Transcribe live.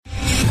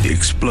The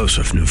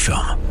explosive new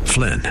film,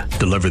 Flynn,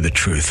 deliver the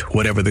truth,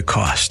 whatever the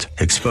cost,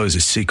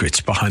 exposes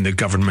secrets behind the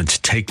government's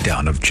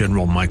takedown of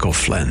General Michael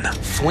Flynn.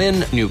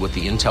 Flynn knew what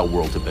the intel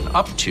world had been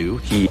up to.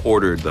 He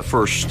ordered the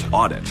first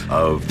audit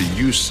of the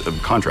use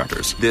of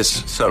contractors.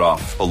 This set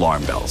off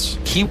alarm bells.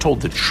 He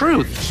told the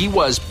truth. He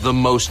was the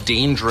most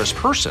dangerous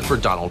person for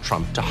Donald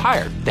Trump to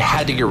hire. They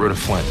had to get rid of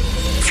Flynn.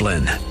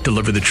 Flynn,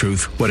 deliver the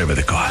truth, whatever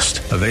the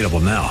cost. Available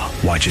now.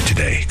 Watch it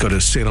today. Go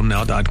to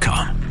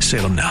salemnow.com.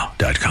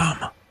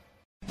 salemnow.com.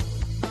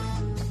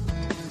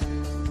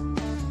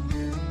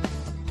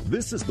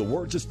 This is the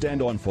Word to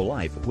Stand On for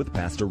Life with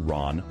Pastor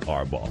Ron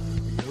Arbaugh.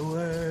 Your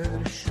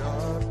word is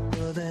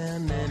sharper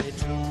than any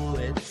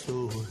two-edged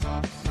sword,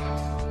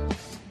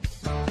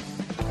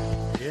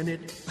 and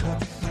it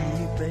cuts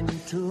deep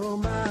into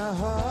my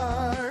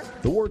heart.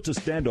 The Word to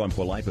Stand On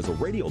for Life is a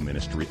radio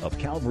ministry of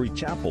Calvary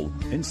Chapel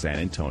in San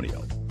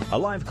Antonio. A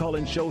live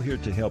call-in show here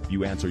to help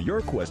you answer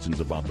your questions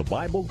about the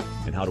Bible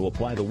and how to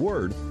apply the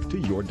Word to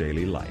your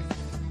daily life.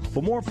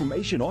 For more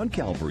information on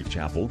Calvary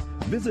Chapel,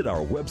 visit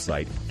our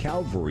website,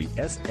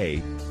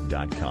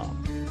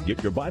 calvarysa.com.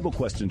 Get your Bible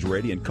questions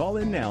ready and call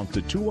in now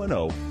to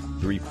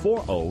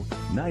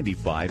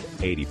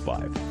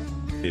 210-340-9585.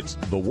 It's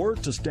The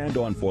Word to Stand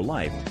On for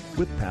Life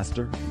with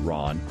Pastor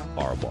Ron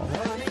Arbaugh.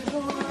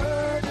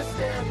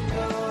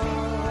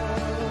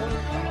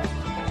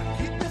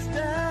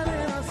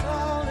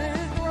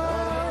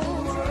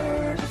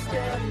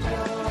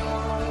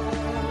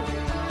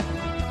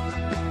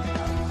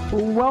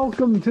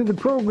 Welcome to the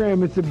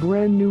program. It's a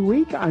brand new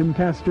week. I'm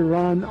Pastor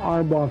Ron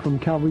Arbaugh from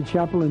Calvary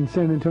Chapel in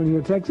San Antonio,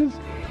 Texas,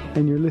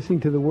 and you're listening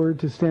to The Word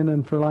to Stand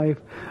On for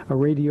Life, a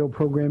radio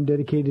program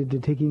dedicated to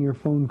taking your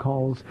phone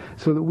calls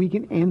so that we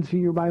can answer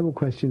your Bible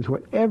questions.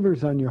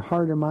 Whatever's on your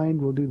heart or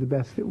mind, we'll do the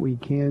best that we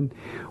can.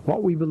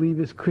 What we believe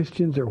as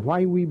Christians or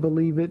why we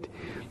believe it.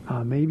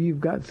 Maybe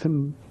you've got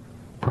some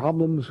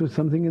problems with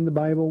something in the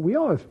Bible. We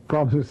all have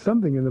problems with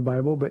something in the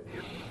Bible, but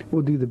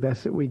we'll do the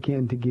best that we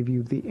can to give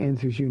you the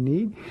answers you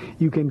need.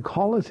 You can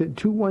call us at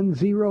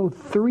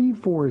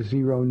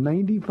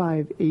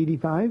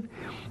 210-340-9585.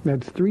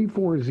 That's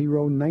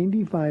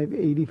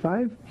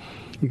 340-9585.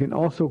 You can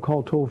also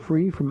call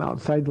toll-free from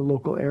outside the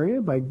local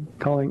area by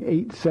calling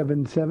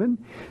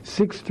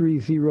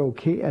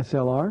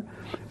 877-630-KSLR,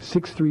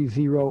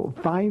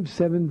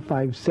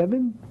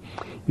 630-5757.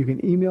 You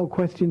can email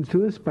questions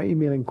to us by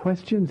emailing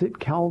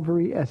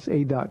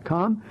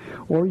questions@calvarysa.com,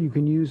 or you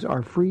can use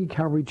our free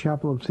Calvary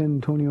Chapel of San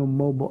Antonio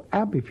mobile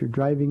app. If you're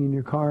driving in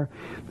your car,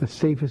 the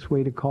safest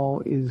way to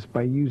call is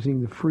by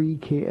using the free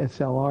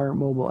KSLR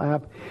mobile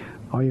app.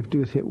 All you have to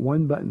do is hit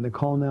one button, the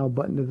Call Now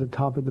button at the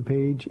top of the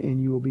page, and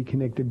you will be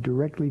connected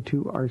directly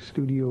to our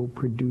studio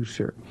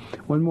producer.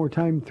 One more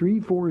time,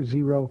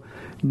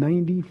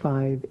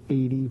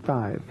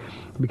 340-9585.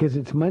 Because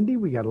it's Monday,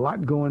 we got a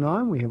lot going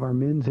on. We have our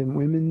men's and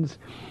women's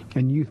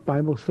and youth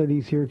Bible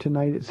studies here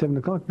tonight at 7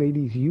 o'clock.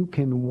 Ladies, you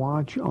can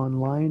watch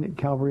online at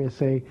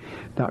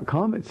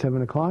calvarysa.com at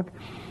 7 o'clock.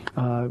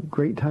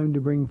 Great time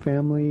to bring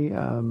family.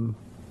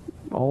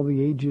 All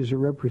the ages are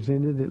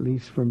represented, at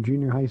least from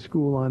junior high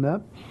school on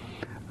up.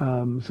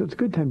 So it's a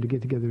good time to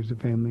get together as a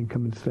family and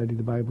come and study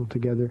the Bible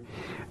together.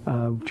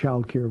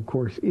 Child care, of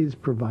course, is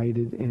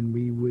provided, and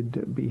we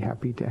would be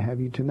happy to have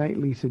you tonight.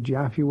 Lisa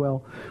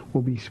Jaffuel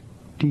will be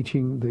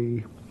teaching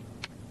the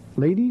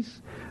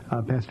ladies,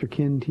 Pastor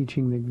Ken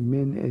teaching the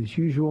men as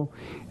usual,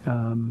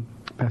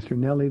 Pastor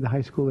Nellie, the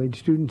high school age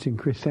students, and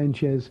Chris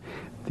Sanchez,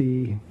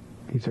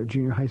 he's our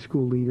junior high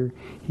school leader.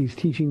 He's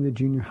teaching the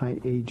junior high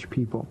age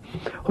people.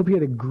 Hope you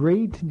had a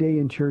great day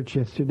in church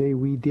yesterday.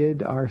 We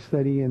did our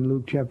study in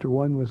Luke chapter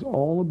 1 was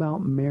all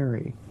about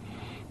Mary.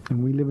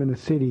 And we live in a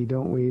city,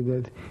 don't we,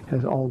 that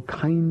has all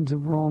kinds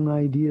of wrong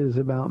ideas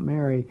about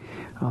Mary.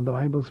 The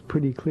Bible's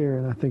pretty clear,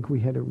 and I think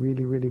we had a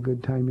really, really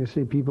good time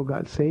yesterday. People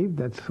got saved.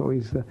 That's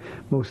always the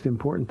most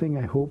important thing.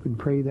 I hope and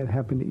pray that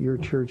happened at your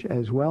church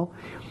as well.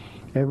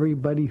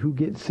 Everybody who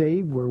gets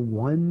saved, we're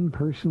one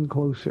person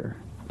closer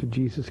to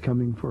Jesus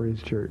coming for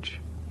his church.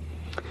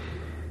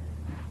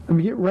 Let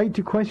me get right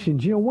to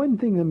questions. You know, one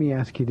thing, let me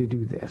ask you to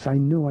do this. I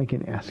know I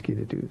can ask you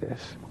to do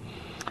this.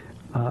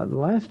 The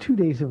last 2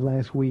 days of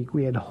last week,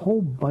 we had a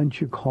whole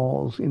bunch of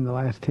calls in the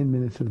last 10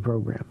 minutes of the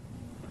program.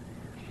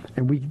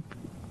 And we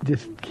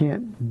just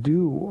can't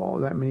do all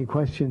that many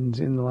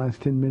questions in the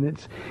last 10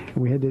 minutes. And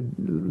we had to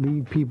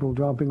leave people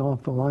dropping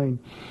off the line.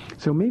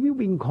 So maybe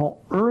we can call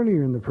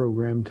earlier in the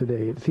program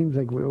today. It seems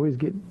like we always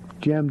get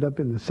jammed up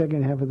in the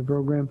second half of the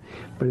program,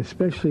 but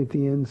especially at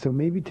the end. So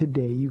maybe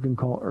today you can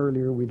call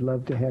earlier. We'd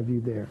love to have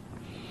you there.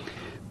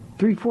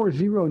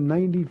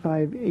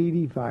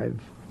 340-9585.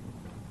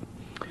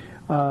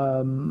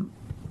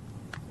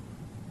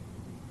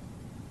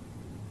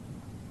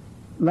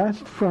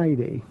 Last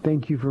Friday,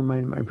 thank you for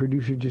reminding me, my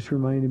producer just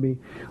reminded me,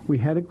 we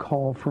had a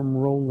call from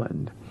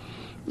Roland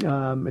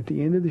at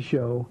the end of the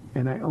show,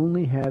 and I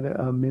only had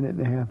a minute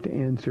and a half to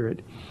answer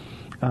it.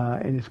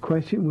 And his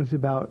question was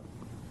about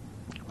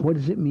What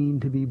does it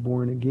mean to be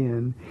born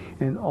again?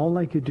 And all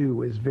I could do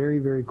was very,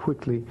 very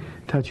quickly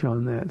touch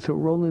on that. So,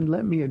 Roland,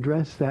 let me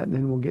address that, and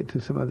then we'll get to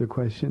some other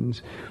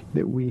questions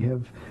that we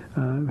have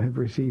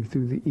received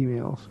through the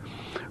emails.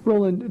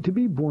 Roland, to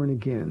be born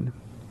again,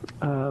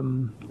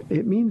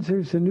 it means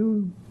there's a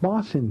new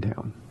boss in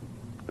town.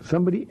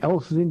 Somebody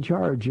else is in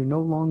charge. You're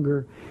no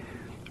longer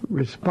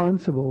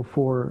responsible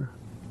for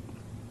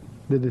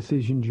the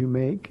decisions you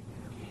make.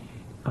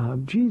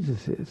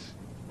 Jesus is.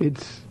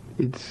 It's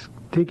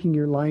taking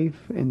your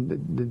life and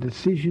the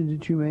decisions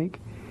that you make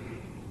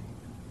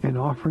and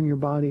offering your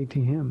body to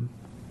him.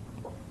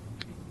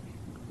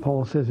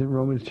 Paul says in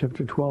Romans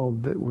chapter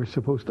 12 that we're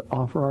supposed to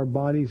offer our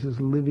bodies as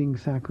living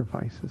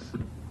sacrifices,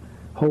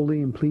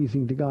 holy and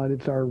pleasing to God.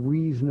 It's our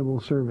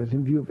reasonable service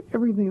in view of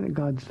everything that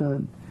God's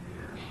done.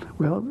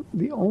 Well,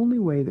 the only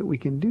way that we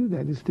can do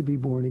that is to be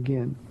born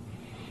again.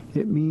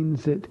 It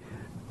means that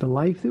the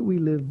life that we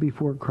live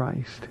before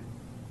Christ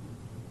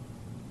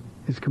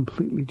is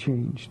completely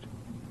changed.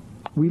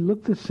 We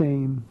look the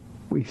same.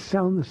 We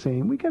sound the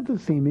same. We got the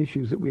same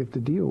issues that we have to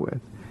deal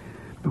with.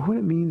 But what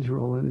it means,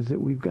 Roland, is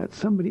that we've got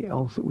somebody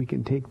else that we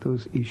can take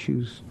those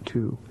issues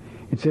to.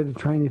 Instead of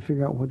trying to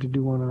figure out what to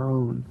do on our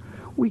own,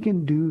 we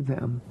can do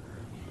them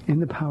in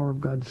the power of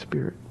God's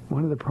Spirit.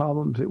 One of the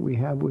problems that we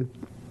have with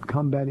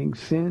combating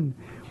sin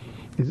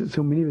is that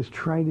so many of us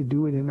try to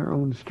do it in our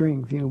own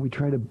strength. We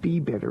try to be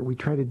better. We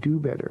try to do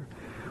better.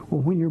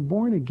 Well, when you're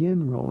born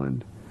again,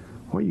 Roland,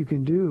 what you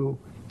can do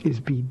is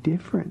be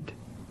different.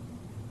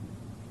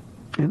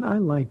 And I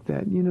like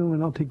that,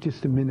 and I'll take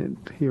just a minute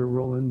here,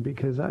 Roland,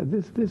 because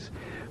this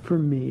for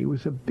me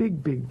was a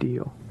big, big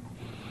deal.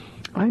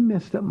 I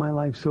messed up my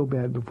life so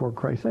bad before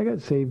Christ. I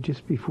got saved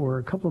just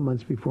a couple of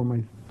months before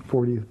my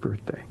 40th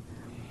birthday.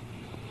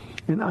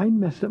 And I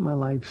messed up my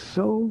life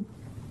so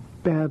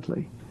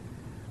badly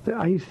that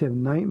I used to have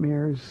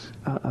nightmares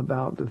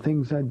about the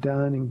things I'd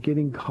done and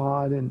getting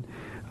caught, and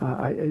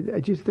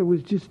there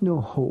was just no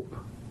hope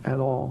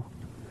at all.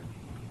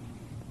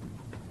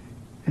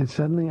 And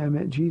suddenly I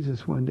met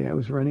Jesus one day. I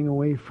was running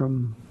away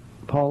from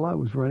Paula. I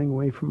was running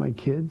away from my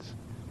kids,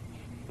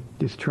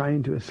 just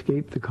trying to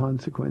escape the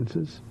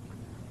consequences.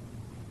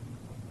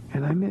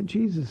 And I met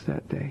Jesus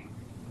that day.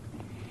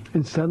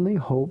 And suddenly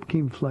hope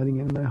came flooding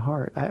into my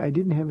heart. I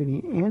didn't have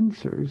any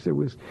answers. There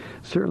was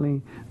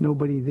certainly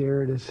nobody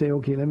there to say,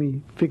 okay, let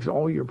me fix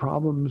all your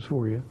problems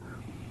for you.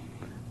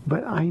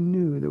 But I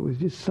knew, there was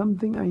just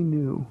something I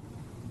knew,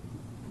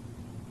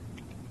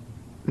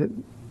 that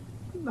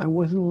I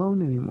wasn't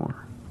alone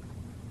anymore.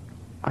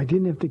 I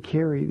didn't have to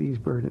carry these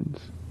burdens.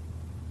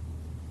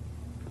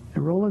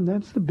 And Roland,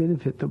 that's the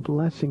benefit, the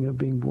blessing of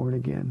being born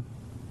again.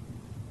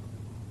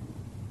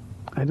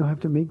 I don't have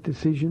to make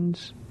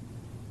decisions.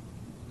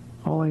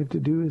 All I have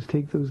to do is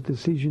take those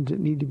decisions that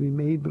need to be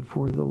made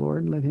before the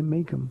Lord and let him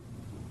make them.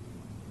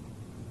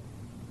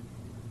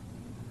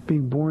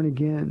 Being born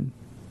again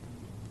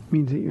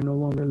means that you're no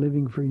longer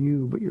living for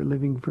you, but you're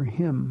living for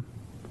him.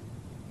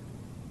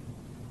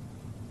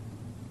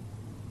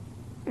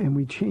 And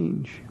we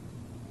change.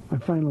 My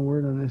final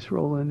word on this,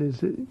 Roland, is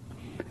that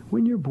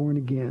when you're born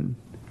again,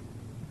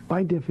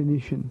 by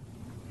definition,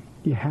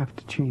 you have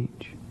to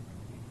change.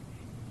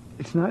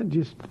 It's not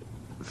just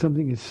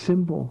something as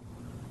simple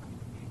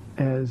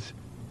as,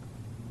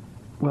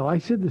 well, I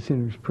said the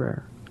sinner's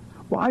prayer.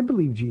 Well, I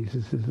believe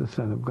Jesus is the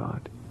Son of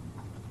God.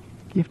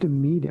 You have to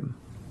meet him.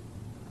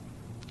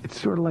 It's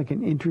sort of like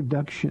an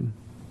introduction.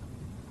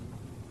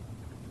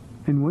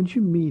 And once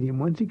you meet him,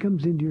 once he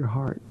comes into your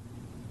heart,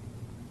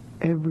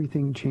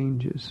 everything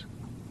changes.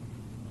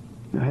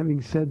 Now,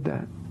 having said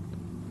that,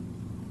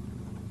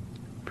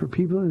 for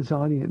people in this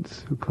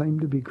audience who claim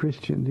to be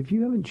Christians, if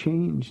you haven't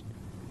changed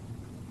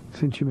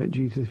since you met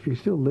Jesus, if you're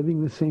still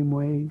living the same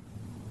way,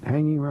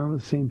 hanging around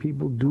with the same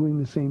people, doing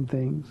the same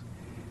things,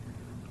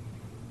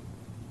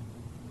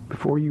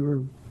 before you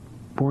were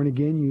born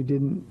again, you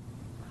didn't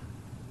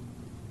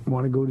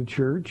want to go to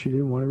church, you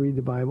didn't want to read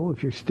the Bible.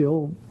 If you're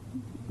still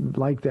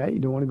like that, you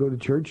don't want to go to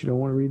church, you don't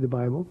want to read the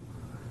Bible,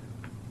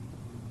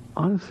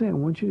 honestly, I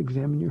want you to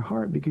examine your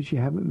heart because you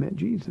haven't met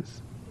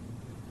Jesus.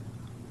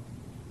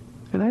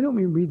 And I don't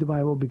mean read the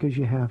Bible because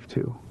you have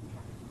to,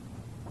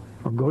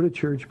 or go to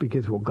church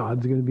because, well,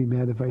 God's going to be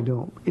mad if I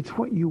don't. It's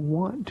what you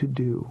want to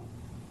do.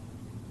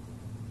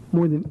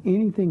 More than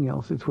anything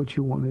else, it's what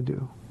you want to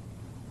do.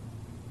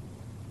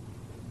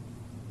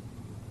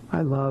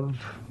 I love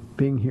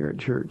being here at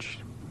church.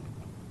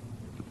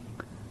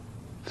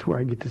 It's where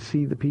I get to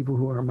see the people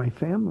who are my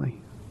family.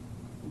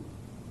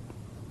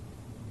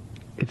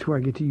 It's where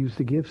I get to use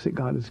the gifts that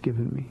God has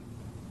given me.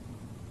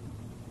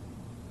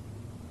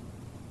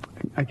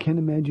 I can't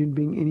imagine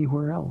being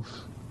anywhere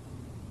else.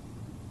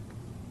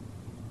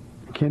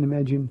 I can't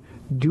imagine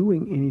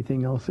doing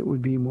anything else that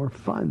would be more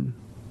fun.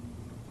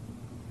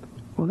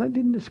 Well, that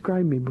didn't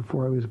describe me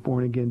before I was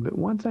born again, but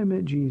once I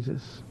met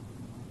Jesus,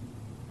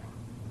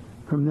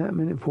 from that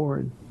minute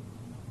forward,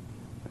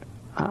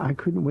 I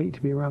couldn't wait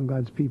to be around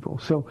God's people.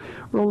 So,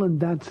 Roland,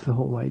 that's the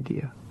whole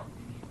idea.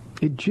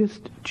 It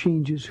just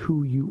changes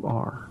who you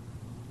are.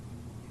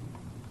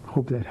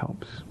 Hope that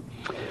helps.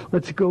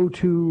 Let's go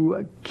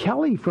to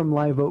Kelly from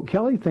Live Oak.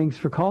 Kelly, thanks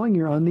for calling.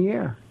 You're on the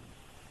air.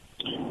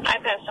 Hi,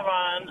 Pastor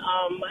Ron.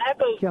 I have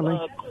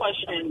a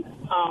question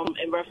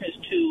in reference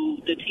to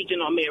the teaching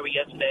on Mary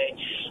yesterday.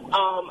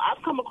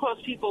 I've come across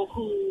people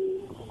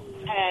who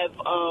have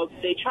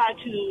they try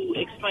to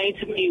explain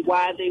to me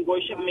why they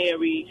worship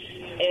Mary,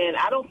 and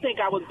I don't think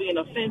I was being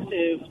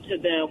offensive to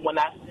them when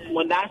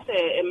I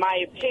said, in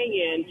my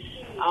opinion,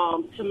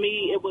 to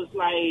me it was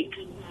like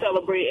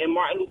celebrating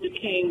Martin Luther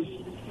King's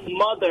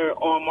mother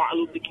on Martin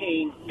Luther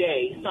King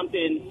Day,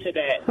 something to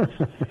that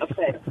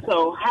effect.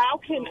 So how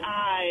can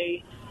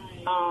I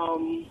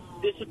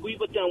disagree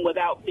with them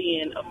without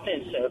being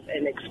offensive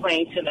and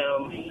explain to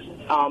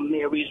them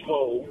Mary's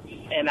role?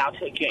 And I'll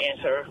take your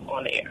answer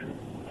on the air.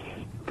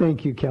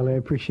 Thank you, Kelly. I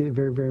appreciate it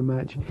very, very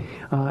much.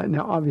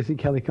 Now, obviously,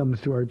 Kelly comes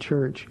to our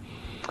church.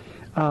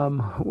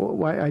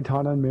 I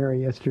taught on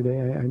Mary yesterday.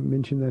 I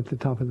mentioned that at the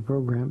top of the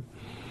program.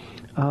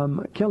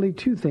 Kelly,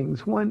 two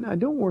things. One,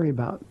 don't worry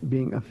about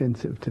being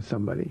offensive to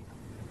somebody.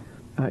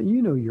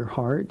 You know your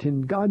heart,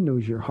 and God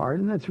knows your heart,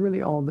 and that's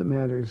really all that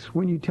matters.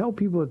 When you tell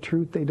people a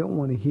truth they don't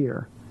want to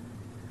hear,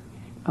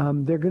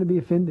 they're going to be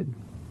offended.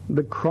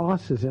 The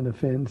cross is an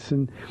offense,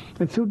 and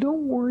so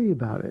don't worry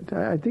about it.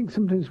 I think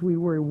sometimes we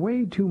worry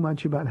way too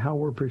much about how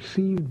we're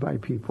perceived by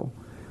people.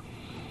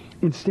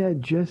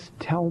 Instead, just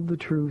tell the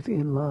truth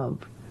in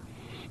love.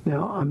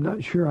 Now, I'm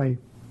not sure I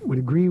would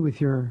agree with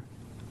your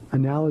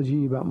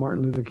analogy about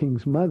Martin Luther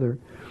King's mother,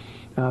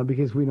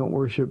 because we don't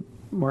worship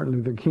Martin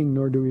Luther King,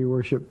 nor do we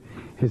worship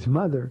his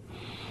mother.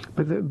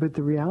 But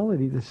the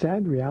reality, the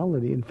sad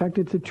reality, in fact,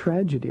 it's a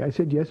tragedy. I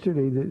said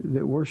yesterday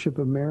that worship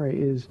of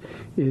Mary is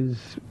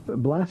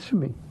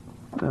blasphemy.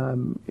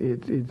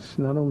 It's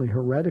not only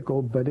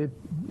heretical, but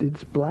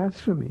it's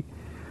blasphemy.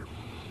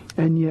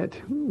 And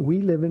yet we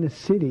live in a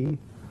city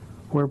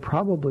where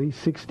probably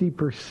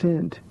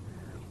 60%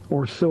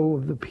 or so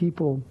of the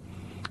people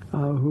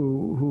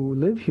who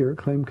live here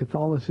claim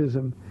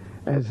Catholicism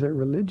as their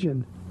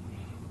religion.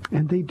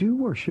 And they do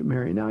worship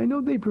Mary. Now, I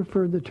know they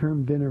prefer the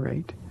term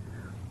venerate.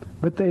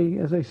 But they,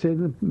 as I said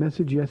in the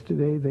message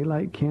yesterday, they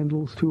light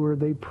candles to her,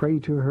 they pray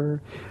to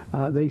her,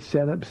 they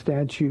set up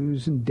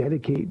statues and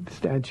dedicate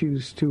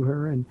statues to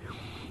her, and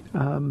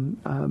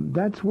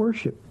that's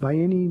worship by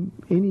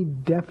any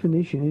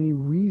definition, any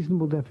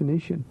reasonable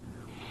definition.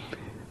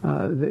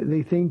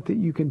 They think that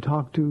you can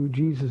talk to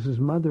Jesus'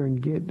 mother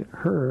and get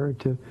her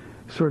to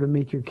sort of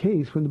make your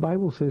case, when the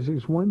Bible says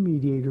there's one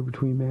mediator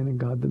between man and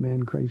God, the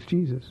man Christ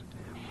Jesus.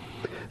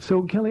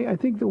 So, Kelly, I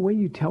think the way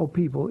you tell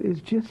people is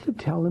just to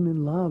tell them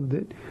in love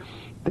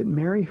that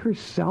Mary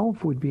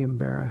herself would be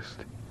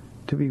embarrassed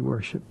to be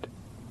worshipped.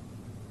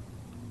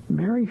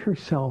 Mary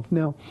herself.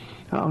 Now,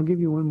 I'll give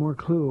you one more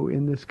clue.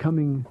 In this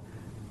coming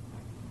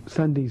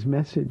Sunday's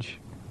message,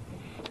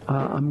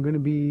 I'm going to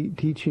be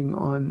teaching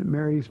on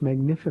Mary's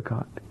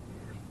Magnificat.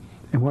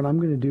 And what I'm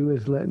going to do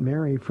is let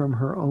Mary, from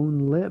her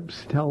own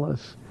lips, tell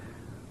us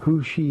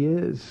who she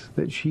is,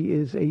 that she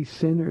is a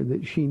sinner,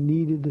 that she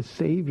needed a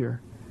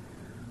Savior.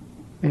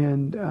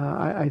 And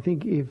I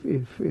think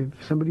if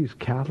somebody who's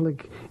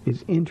Catholic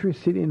is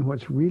interested in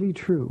what's really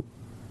true,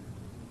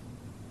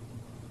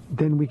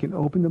 then we can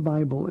open the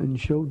Bible and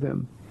show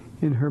them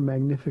in her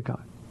Magnificat.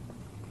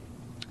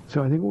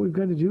 So I think what we've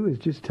got to do is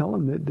just tell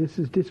them that this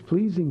is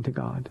displeasing to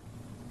God.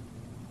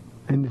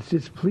 And it's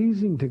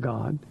displeasing to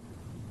God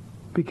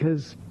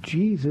because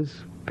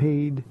Jesus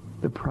paid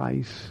the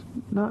price,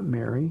 not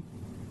Mary.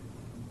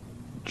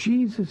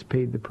 Jesus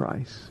paid the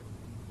price,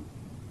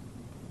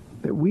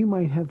 that we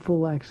might have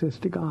full access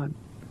to God.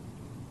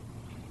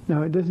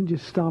 Now, it doesn't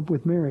just stop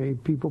with Mary.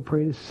 People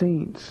pray to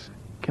saints.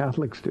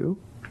 Catholics do.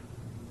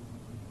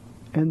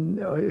 And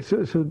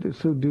so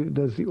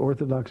does the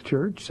Orthodox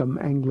Church. Some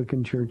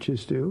Anglican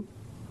churches do.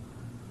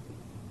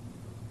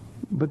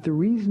 But the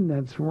reason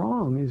that's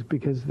wrong is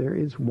because there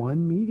is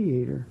one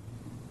mediator.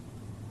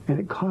 And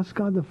it cost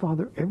God the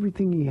Father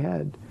everything he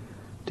had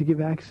to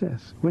give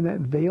access. When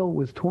that veil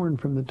was torn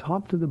from the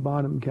top to the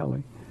bottom,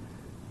 Kelly,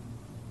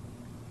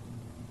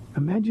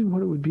 imagine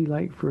what it would be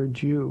like for a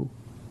Jew.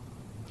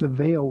 The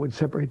veil would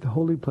separate the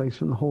holy place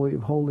from the Holy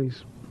of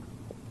Holies.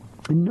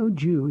 And no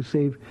Jew,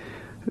 save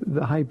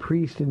the high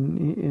priest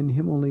and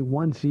him only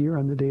once a year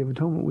on the Day of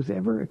Atonement, was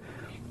ever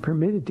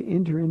permitted to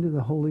enter into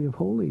the Holy of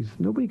Holies.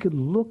 Nobody could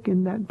look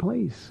in that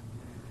place.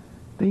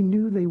 They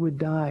knew they would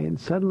die, and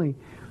suddenly,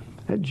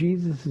 at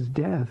Jesus'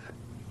 death,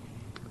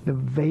 the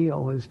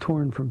veil is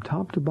torn from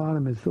top to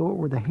bottom as though it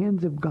were the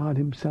hands of God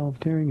himself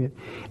tearing it.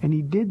 And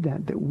he did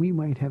that we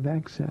might have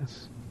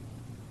access.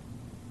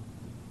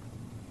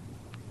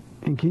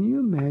 And can you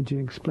imagine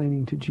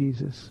explaining to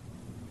Jesus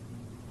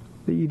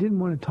that you didn't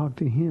want to talk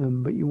to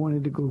him, but you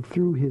wanted to go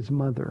through his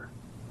mother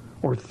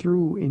or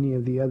through any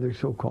of the other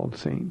so-called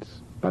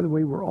saints? By the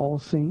way, we're all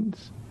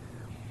saints.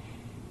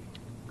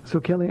 So,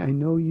 Kelly, I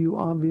know you,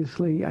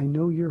 obviously. I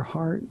know your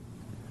heart.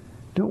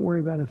 Don't worry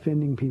about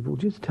offending people.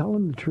 Just tell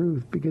them the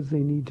truth because they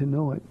need to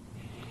know it.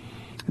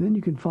 And then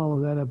you can follow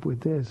that up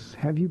with this.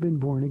 Have you been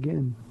born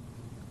again?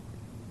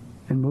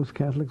 And most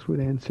Catholics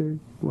would answer,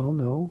 well,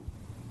 no.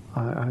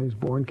 I was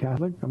born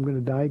Catholic. I'm going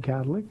to die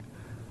Catholic.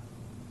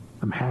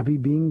 I'm happy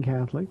being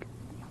Catholic.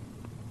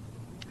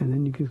 And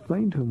then you can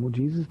explain to him, well,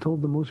 Jesus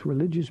told the most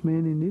religious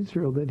man in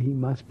Israel that he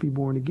must be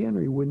born again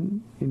or he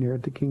wouldn't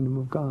inherit the kingdom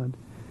of God.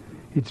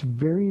 It's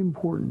very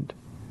important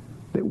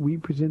that we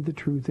present the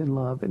truth in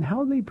love, and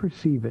how they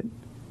perceive it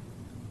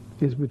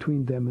is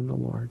between them and the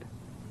Lord.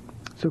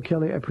 So,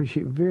 Kelly, I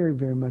appreciate very,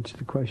 very much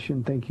the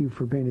question. Thank you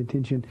for paying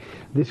attention.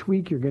 This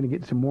week, you're going to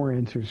get some more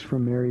answers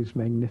from Mary's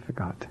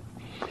Magnificat.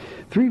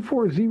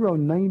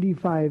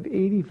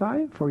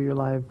 340-9585 for your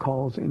live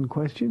calls and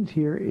questions.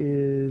 Here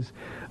is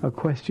a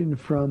question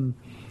from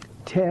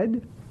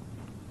Ted.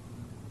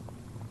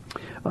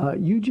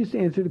 You just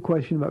answered a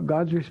question about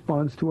God's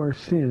response to our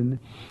sin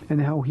and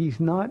how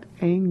he's not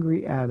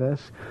angry at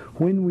us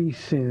when we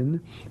sin,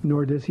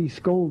 nor does he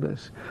scold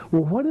us.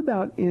 Well, what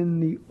about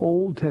in the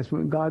Old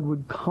Testament? God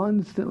would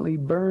constantly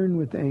burn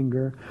with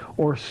anger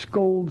or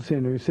scold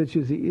sinners, such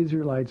as the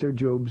Israelites or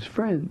Job's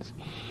friends.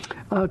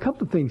 A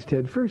couple of things,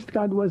 Ted. First,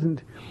 God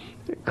wasn't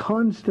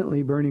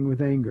constantly burning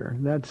with anger.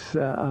 That's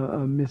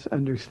a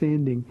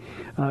misunderstanding.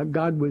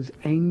 God was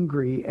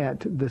angry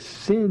at the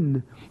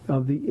sin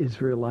of the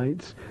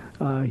Israelites.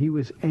 He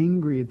was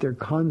angry at their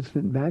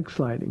constant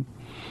backsliding.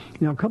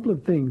 Now, a couple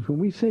of things. When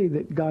we say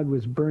that God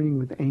was burning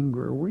with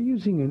anger, we're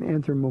using an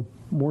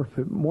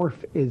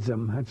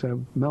anthropomorphism. That's a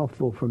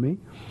mouthful for me.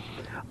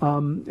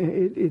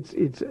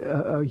 It's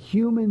a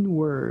human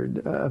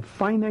word, a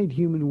finite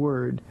human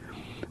word,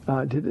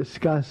 to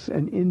discuss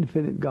an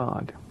infinite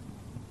God.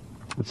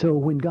 So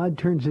when God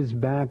turns his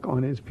back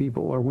on his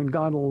people, or when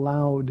God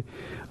allowed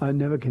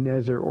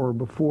Nebuchadnezzar, or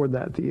before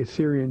that the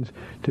Assyrians,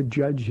 to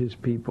judge his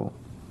people,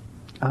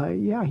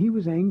 he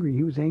was angry.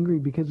 He was angry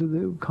because of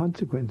the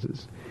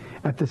consequences.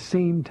 At the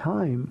same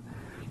time,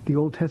 the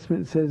Old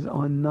Testament says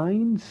on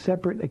 9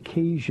 separate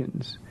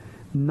occasions,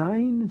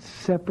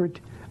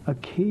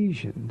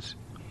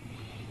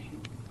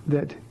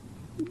 that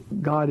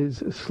God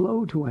is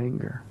slow to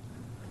anger.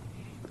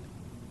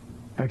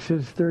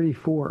 Exodus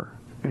 34.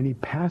 And he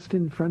passed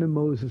in front of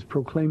Moses,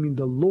 proclaiming,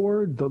 the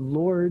Lord,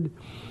 the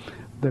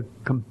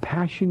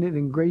compassionate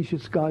and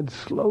gracious God,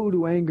 slow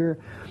to anger,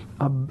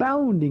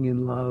 abounding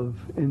in love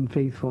and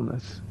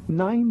faithfulness.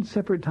 9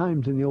 separate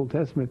times in the Old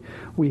Testament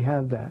we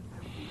have that.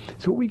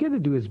 So what we got to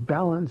do is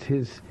balance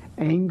his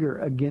anger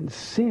against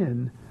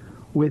sin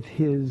with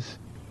his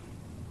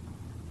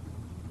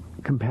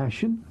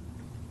compassion,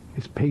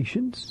 his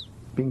patience,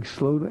 being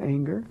slow to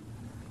anger,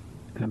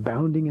 and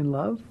abounding in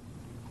love.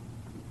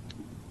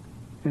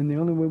 And the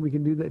only way we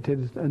can do that, Ted,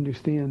 is to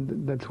understand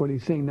that that's what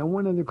he's saying. Now,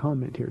 one other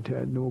comment here,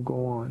 Ted, and we'll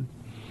go on.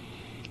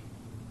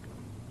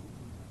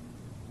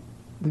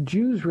 The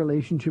Jews'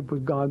 relationship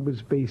with God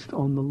was based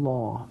on the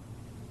law.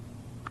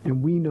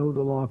 And we know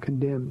the law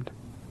condemned.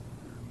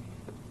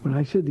 When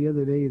I said the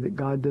other day that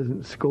God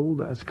doesn't scold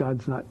us,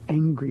 God's not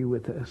angry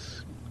with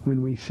us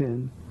when we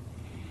sin,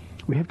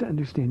 we have to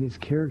understand his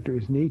character,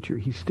 his nature.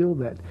 He's still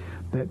that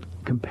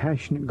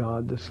compassionate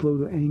God, the slow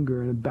to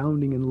anger and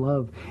abounding in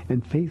love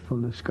and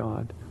faithfulness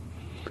God.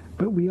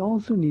 But we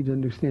also need to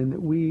understand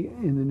that we,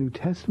 in the New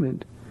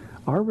Testament,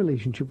 our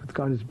relationship with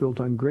God is built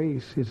on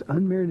grace, his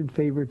unmerited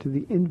favor to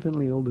the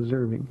infinitely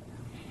ill-deserving.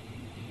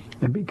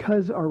 And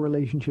because our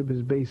relationship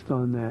is based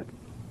on that,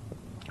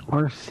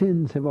 our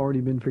sins have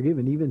already been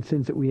forgiven. Even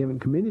sins that we haven't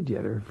committed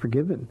yet are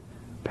forgiven,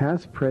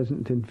 past,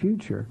 present, and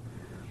future.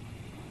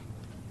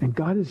 And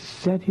God has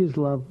set his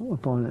love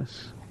upon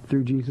us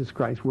through Jesus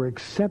Christ. We're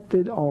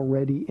accepted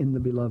already in the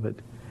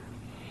beloved.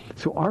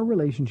 So our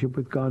relationship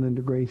with God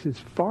under grace is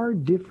far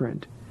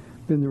different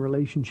than the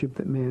relationship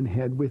that man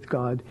had with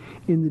God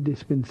in the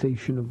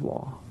dispensation of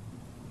law.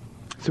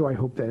 So I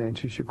hope that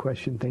answers your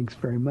question. Thanks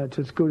very much.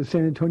 Let's go to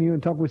San Antonio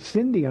and talk with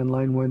Cindy on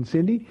line 1.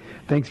 Cindy,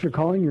 thanks for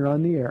calling. You're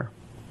on the air.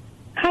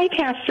 Hi,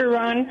 Pastor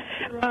Ron.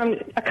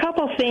 A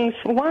couple things.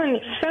 One,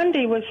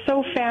 Sunday was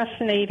so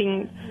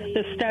fascinating,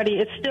 the study.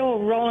 It's still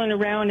rolling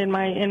around in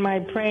my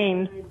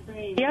brain.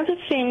 The other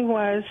thing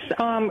was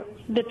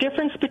the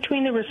difference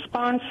between the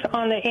response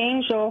on the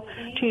angel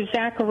to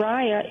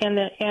Zechariah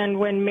and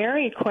when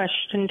Mary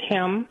questioned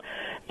him.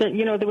 That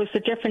there was a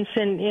difference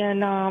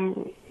in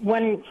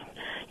when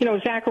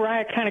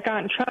Zechariah kind of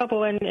got in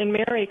trouble and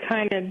Mary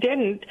kind of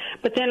didn't.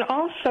 But then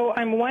also,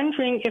 I'm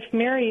wondering if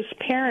Mary's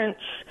parents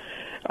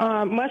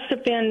must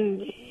have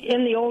been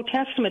in the Old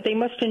Testament. They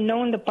must have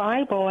known the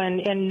Bible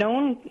and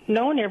known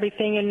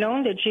everything and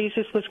known that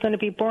Jesus was going to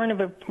be born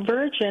of a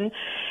virgin.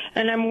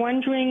 And I'm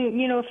wondering,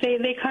 if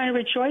they kind of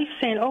rejoiced,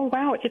 saying, "Oh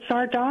wow, it's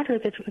our daughter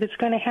that's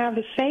going to have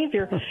the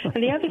Savior."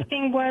 And the other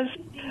thing was,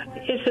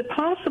 is it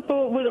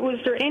possible?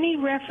 Was there any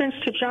reference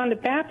to John the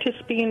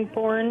Baptist being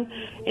born?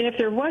 And if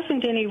there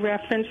wasn't any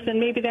reference, then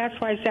maybe that's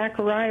why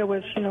Zechariah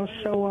was,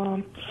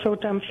 so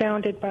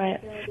dumbfounded by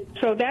it.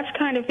 So that's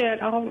kind of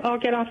it. I'll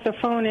get off the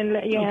phone and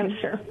let you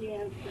answer.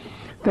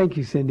 Thank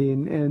you, Cindy.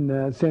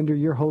 And Sandra,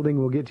 you're holding.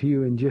 We'll get to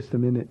you in just a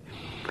minute.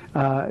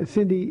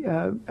 Cindy,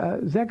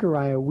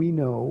 Zechariah, we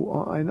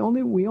know, and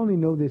we only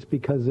know this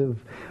because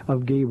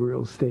of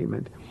Gabriel's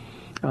statement.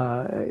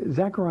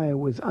 Zechariah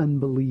was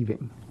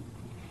unbelieving.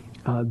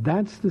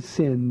 That's the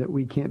sin that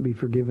we can't be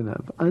forgiven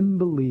of.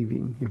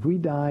 Unbelieving. If we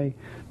die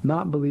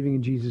not believing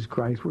in Jesus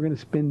Christ, we're going to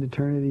spend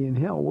eternity in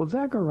hell. Well,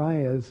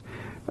 Zechariah's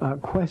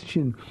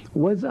question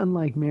was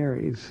unlike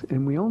Mary's,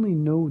 and we only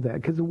know that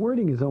because the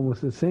wording is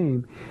almost the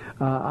same.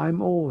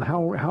 I'm old.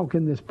 How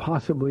can this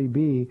possibly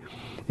be?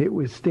 It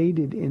was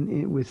stated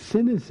with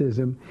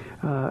cynicism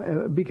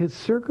because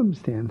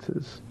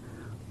circumstances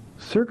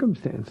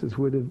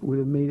would have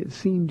made it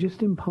seem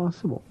just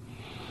impossible.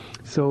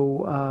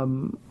 So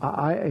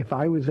if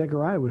I was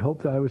Zechariah, I would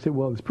hope that I would say,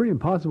 well, it's pretty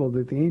impossible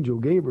that the angel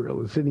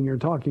Gabriel is sitting here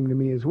talking to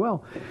me as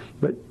well.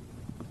 But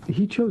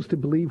he chose to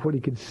believe what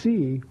he could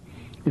see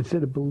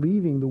instead of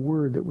believing the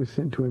word that was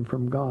sent to him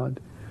from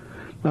God.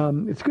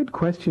 It's a good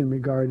question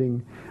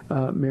regarding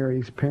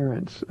Mary's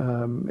parents.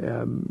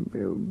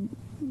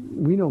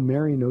 We know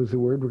Mary knows the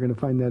word. We're going to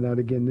find that out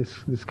again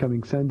this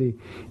coming Sunday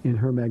in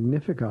her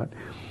Magnificat.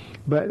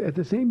 But at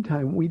the same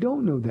time, we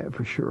don't know that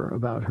for sure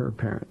about her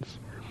parents.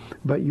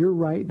 But you're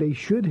right, they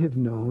should have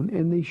known,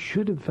 and they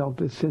should have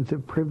felt a sense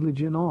of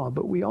privilege and awe.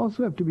 But we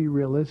also have to be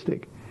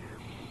realistic.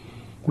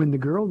 When the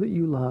girl that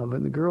you love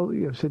and the girl that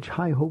you have such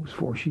high hopes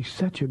for, she's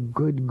such a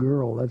good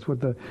girl, that's what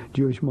the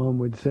Jewish mom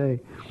would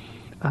say,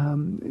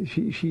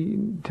 she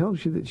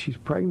tells you that she's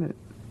pregnant.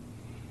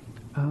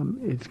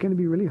 It's going to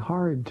be really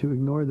hard to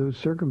ignore those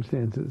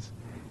circumstances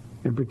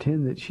and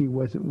pretend that she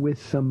wasn't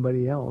with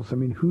somebody else. I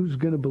mean, who's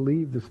going to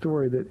believe the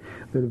story that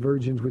a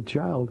virgin's with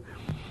child?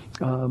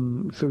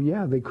 So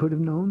yeah, they could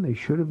have known, they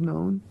should have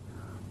known,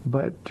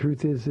 but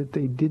truth is that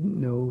they didn't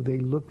know. They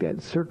looked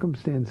at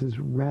circumstances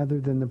rather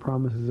than the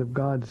promises of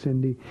God,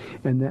 Cindy,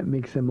 and that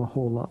makes them a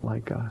whole lot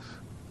like us.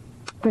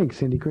 Thanks,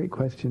 Cindy. Great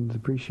questions.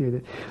 Appreciate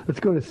it. Let's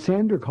go to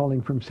Sandra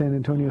calling from San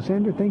Antonio.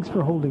 Sandra, thanks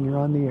for holding. You're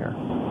on the air.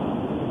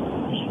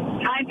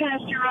 Hi,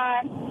 Pastor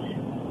Ron.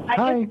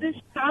 I guess this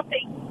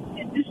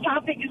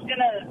topic is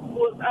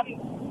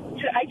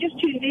I just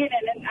tuned in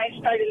and I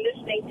started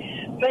listening.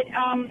 But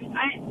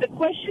the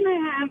question I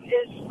have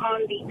is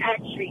on the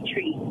Acts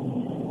retreat.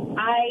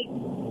 I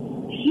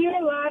hear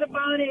a lot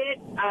about it.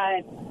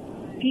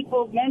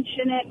 People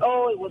mention it.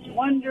 Oh, it was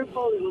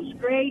wonderful. It was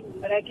great.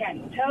 But I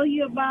can't tell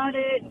you about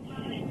it.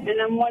 And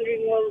I'm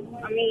wondering,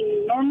 well, I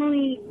mean,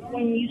 normally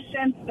when you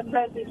sense the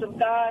presence of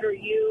God or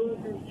you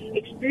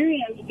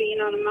experience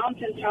being on a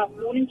mountaintop,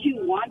 wouldn't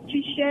you want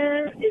to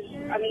share?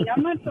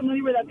 I'm not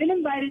familiar with it. I've been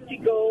invited to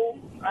go.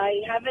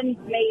 I haven't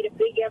made a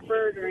big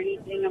effort or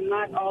anything. I'm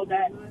not all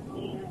that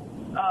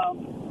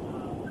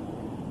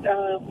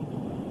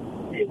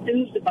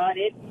enthused about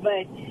it.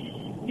 But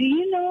do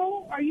you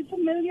know, are you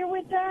familiar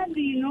with that? Do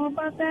you know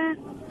about that?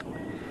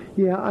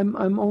 Yeah,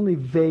 I'm only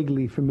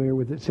vaguely familiar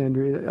with it,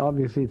 Sandra.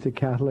 Obviously, it's a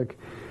Catholic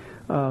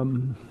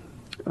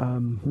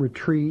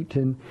retreat,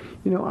 and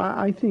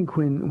I think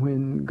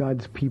when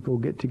God's people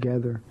get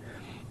together,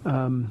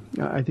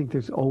 I think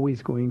there's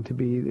always going to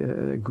be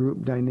a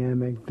group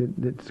dynamic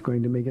that's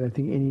going to make it. I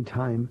think any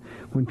time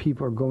when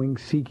people are going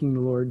seeking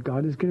the Lord,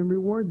 God is going to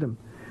reward them.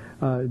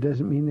 It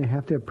doesn't mean they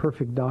have to have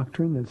perfect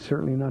doctrine. That's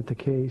certainly not the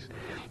case.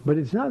 But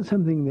it's not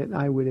something that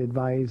I would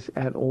advise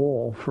at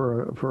all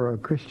for a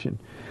Christian.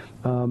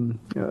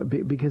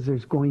 Because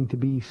there's going to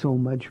be so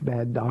much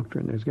bad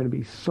doctrine. There's going to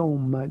be so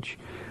much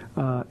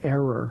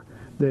error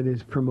that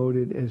is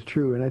promoted as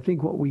true. And I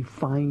think what we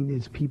find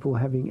is people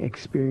having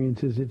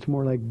experiences, it's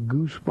more like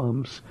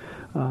goosebumps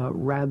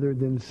rather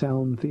than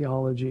sound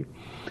theology.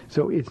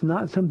 So it's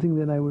not something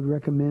that I would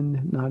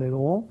recommend, not at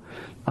all.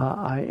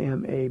 I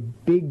am a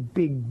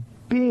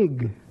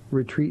big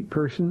retreat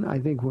person. I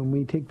think when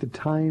we take the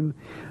time,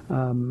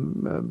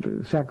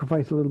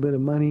 sacrifice a little bit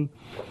of money,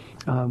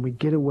 we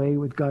get away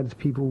with God's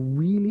people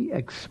really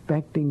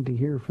expecting to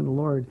hear from the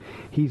Lord,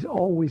 He's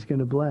always going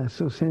to bless.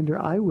 So,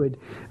 Sandra, I would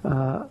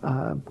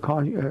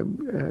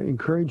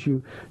encourage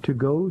you to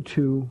go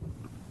to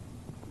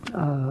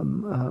a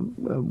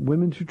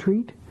women's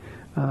retreat.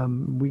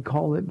 We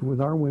call it, with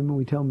our women,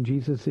 we tell them,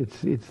 Jesus,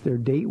 it's their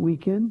date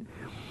weekend.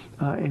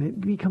 And it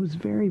becomes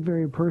very,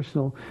 very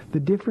personal. The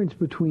difference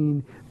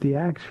between the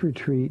Acts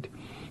retreat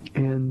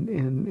and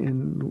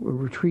a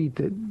retreat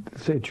that,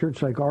 say, a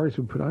church like ours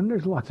would put on,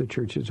 there's lots of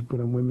churches that put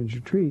on women's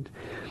retreats,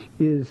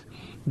 is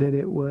that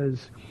it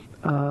was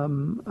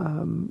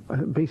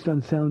based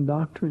on sound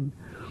doctrine.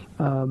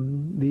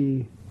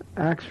 The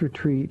Acts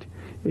retreat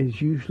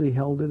is usually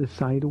held at a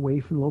site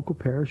away from the local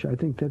parish. I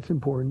think that's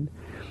important.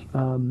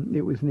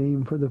 It was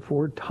named for the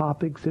 4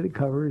 topics that it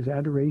covers: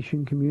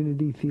 adoration,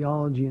 community,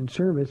 theology, and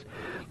service.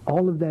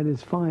 All of that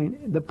is fine.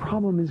 The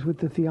problem is with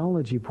the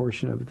theology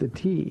portion of it, the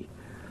T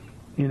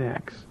in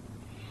Acts.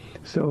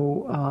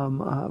 So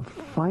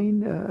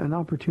find an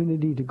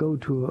opportunity to go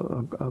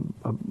to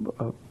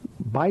a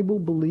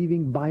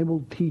Bible-believing,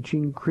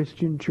 Bible-teaching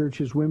Christian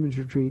church's women's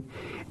retreat,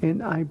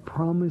 and I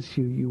promise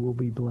you will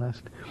be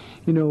blessed.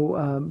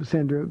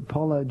 Sandra,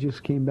 Paula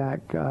just came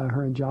back.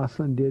 Her and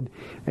Jocelyn did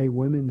a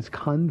women's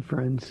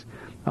conference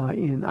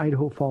in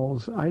Idaho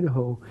Falls,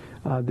 Idaho,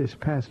 this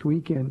past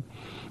weekend.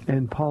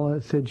 And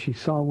Paula said she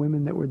saw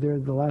women that were there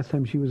the last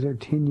time she was there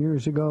 10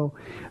 years ago.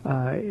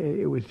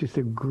 It was just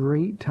a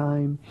great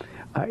time.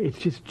 It's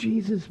just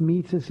Jesus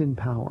meets us in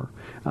power.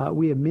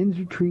 We have men's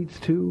retreats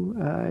too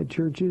at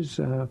churches.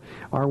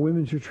 Our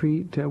women's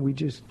retreat, we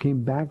just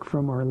came back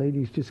from, our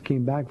ladies just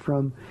came back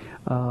from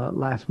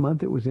last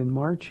month. It was in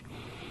March.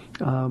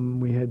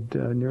 We had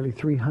nearly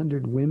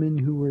 300 women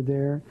who were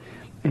there,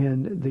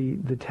 and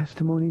the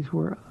testimonies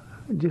were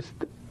just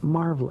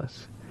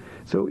marvelous.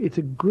 So it's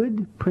a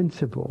good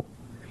principle.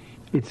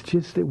 It's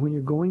just that when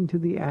you're going to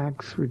the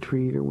Acts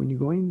retreat or when you're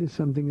going to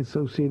something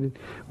associated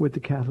with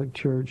the Catholic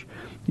Church,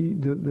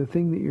 the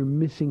thing that you're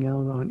missing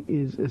out on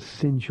is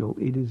essential.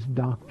 It is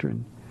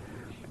doctrine.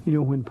 You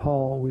know, when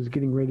Paul was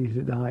getting ready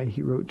to die,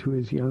 he wrote to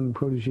his young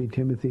protege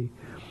Timothy.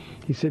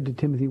 He said to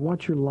Timothy,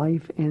 watch your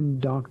life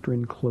and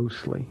doctrine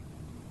closely.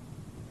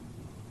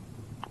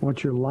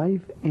 Watch your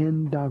life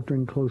and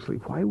doctrine closely.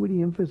 Why would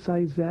he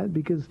emphasize that?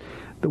 Because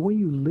the way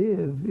you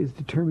live is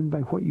determined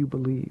by what you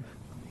believe.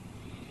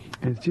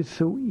 And it's just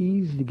so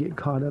easy to get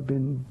caught up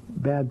in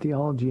bad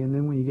theology, and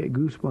then when you get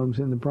goosebumps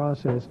in the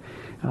process,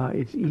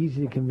 it's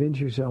easy to convince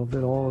yourself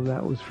that all of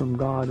that was from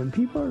God, and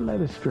people are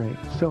led astray.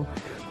 So,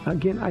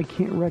 again, I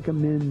can't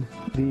recommend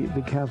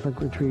the Catholic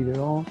retreat at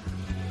all,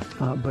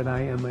 but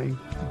I am a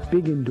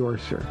big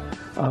endorser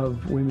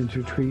of women's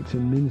retreats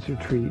and men's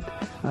retreat,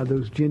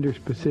 those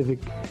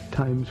gender-specific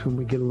times when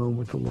we get alone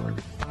with the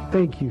Lord.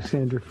 Thank you,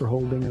 Sandra, for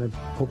holding, and I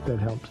hope that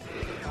helps.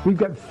 We've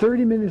got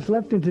 30 minutes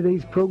left in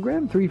today's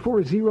program,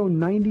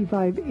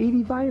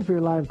 340-9585 for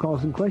your live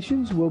calls and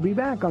questions. We'll be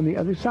back on the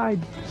other side.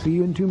 See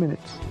you in 2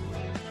 minutes.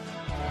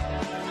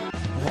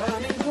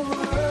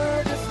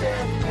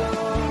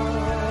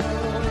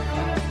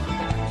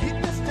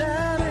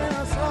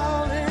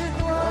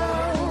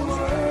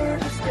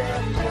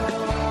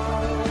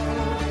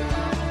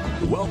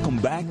 Welcome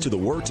back to the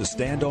Word to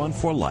Stand On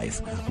for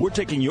Life. We're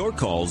taking your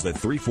calls at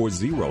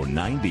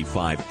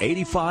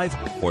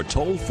 340-9585 or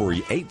toll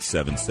free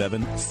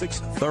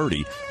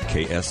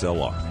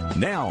 877-630-KSLR.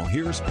 Now,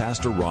 here's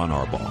Pastor Ron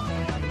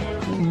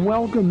Arbaugh.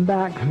 Welcome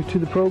back to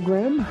the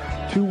program.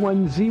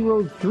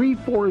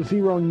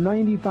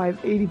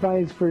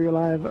 210-340-9585 for your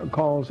live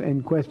calls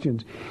and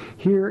questions.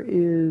 Here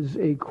is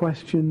a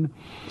question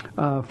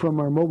from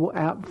our mobile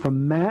app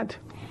from Matt.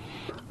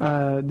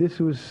 This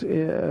was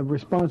a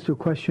response to a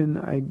question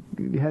I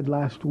had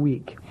last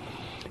week.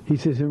 He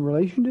says, in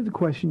relation to the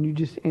question you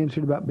just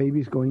answered about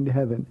babies going to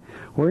heaven,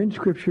 where in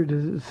Scripture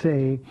does it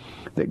say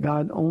that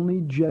God only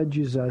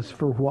judges us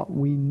for what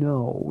we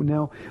know?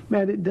 Now,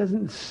 Matt, it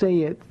doesn't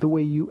say it the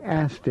way you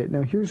asked it.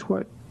 Now, here's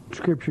what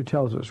Scripture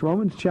tells us.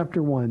 Romans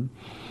chapter 1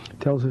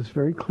 tells us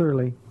very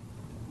clearly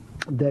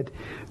that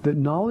the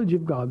knowledge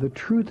of God, the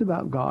truth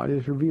about God,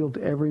 is revealed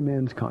to every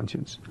man's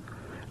conscience.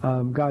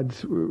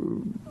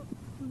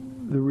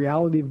 The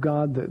reality of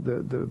God,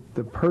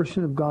 the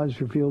person of God is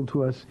revealed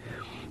to us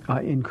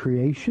in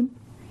creation.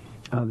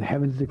 The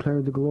heavens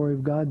declare the glory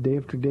of God. Day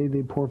after day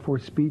they pour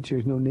forth speech.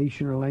 There's no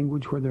nation or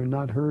language where they're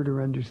not heard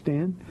or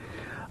understand.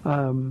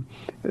 The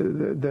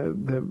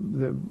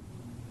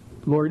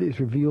Lord is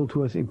revealed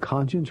to us in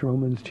conscience,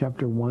 Romans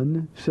chapter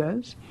 1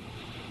 says,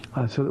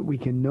 so that we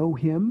can know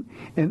Him.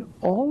 And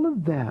all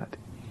of that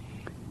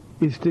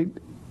is to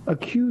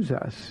accuse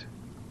us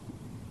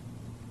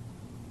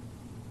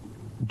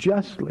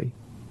justly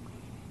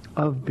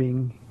of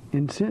being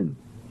in sin.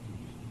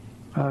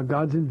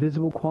 God's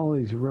invisible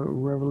qualities,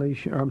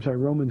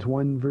 Romans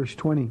 1 verse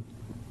 20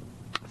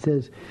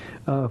 says,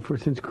 for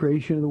since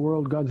creation of the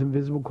world, God's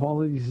invisible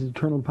qualities, His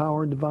eternal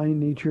power, divine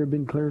nature have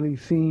been clearly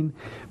seen,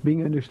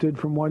 being understood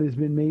from what has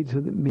been made, so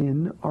that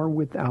men are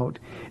without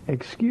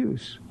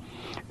excuse.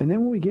 And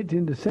then when we get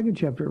into the second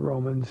chapter of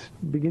Romans,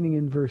 beginning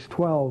in verse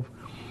 12,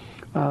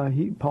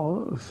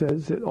 Paul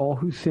says that all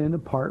who sin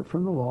apart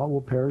from the law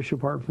will perish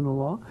apart from the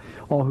law.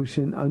 All who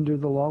sin under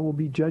the law will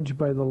be judged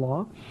by the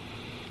law.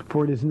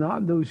 For it is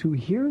not those who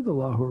hear the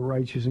law who are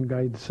righteous in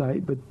God's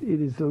sight, but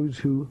it is those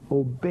who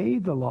obey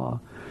the law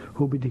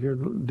who will be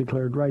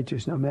declared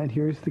righteous. Now, Matt,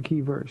 here's the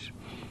key verse.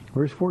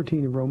 Verse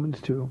 14 of Romans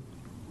 2.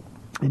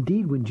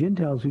 Indeed, when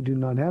Gentiles who do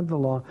not have the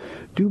law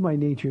do by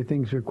nature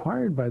things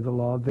required by the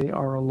law, they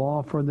are a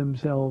law for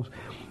themselves,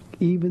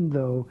 even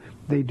though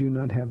they do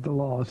not have the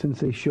law, since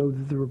they show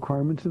that the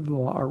requirements of the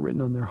law are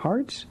written on their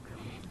hearts,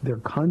 their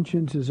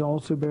conscience is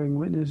also bearing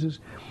witnesses,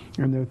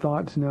 and their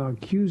thoughts now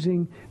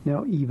accusing,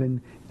 now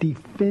even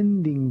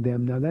defending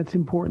them. Now that's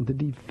important, the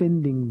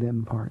defending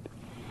them part.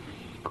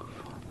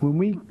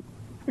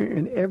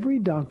 In every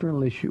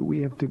doctrinal issue,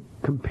 we have to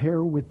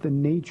compare with the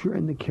nature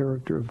and the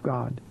character of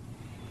God.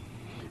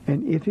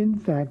 And if in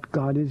fact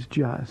God is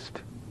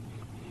just,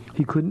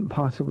 He couldn't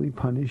possibly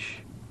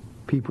punish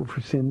people for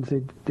sins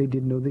they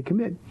didn't know they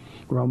commit.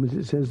 Romans,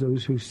 it says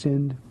those who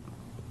sinned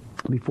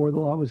before the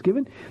law was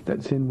given,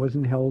 that sin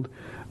wasn't held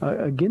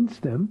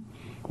against them.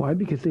 Why?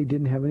 Because they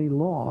didn't have any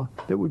law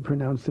that would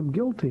pronounce them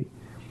guilty.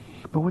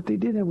 But what they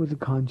did have was a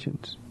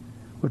conscience.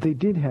 What they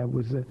did have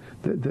was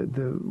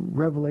the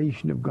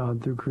revelation of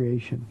God through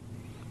creation.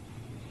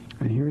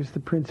 And here's the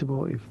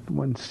principle. If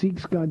one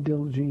seeks God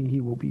diligently, he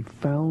will be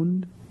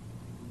found.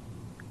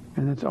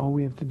 And that's all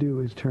we have to do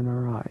is turn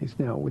our eyes.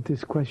 Now, with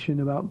this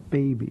question about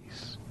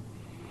babies,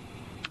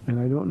 and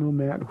I don't know,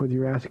 Matt, whether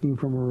you're asking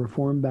from a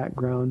Reformed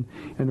background,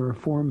 and a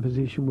Reformed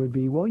position would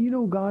be, well,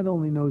 God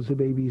only knows the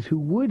babies who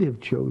would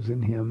have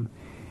chosen him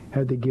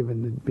had they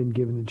been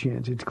given the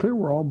chance. It's clear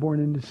we're all born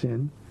into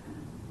sin.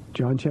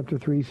 John chapter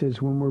 3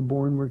 says when we're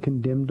born, we're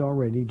condemned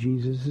already.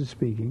 Jesus is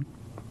speaking.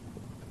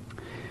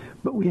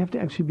 But we have to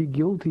actually be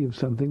guilty of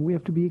something. We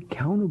have to be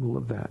accountable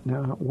of that.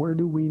 Now, where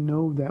do we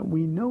know that?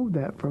 We know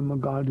that from a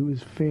God who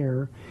is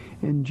fair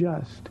and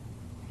just.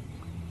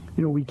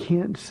 We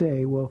can't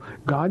say, well,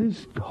 God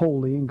is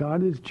holy and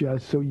God is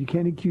just, so you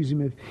can't accuse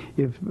him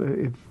if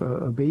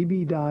a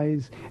baby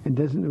dies and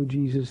doesn't know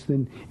Jesus,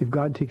 then if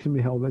God takes him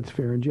to hell, that's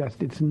fair and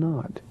just. It's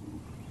not.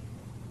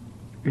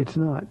 It's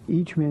not.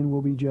 Each man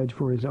will be judged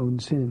for his own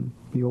sin.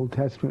 The Old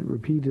Testament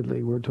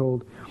repeatedly, we're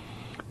told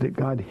that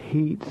God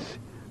hates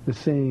the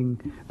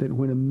saying that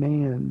when a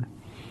man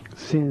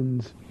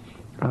sins,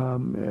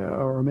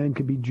 or a man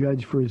could be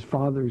judged for his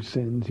father's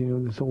sins,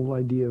 this whole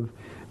idea of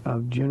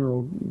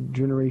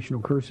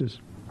generational curses.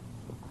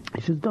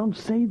 He says, don't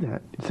say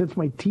that. It sets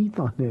my teeth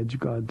on edge,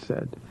 God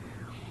said.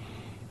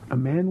 A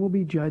man will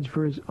be judged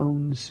for his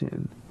own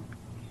sin.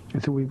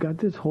 And so we've got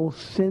this whole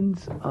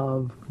sense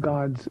of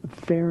God's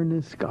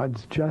fairness,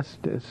 God's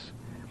justice,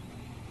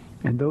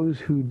 and those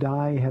who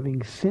die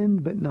having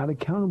sinned but not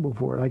accountable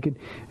for it. I could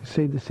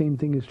say the same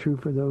thing is true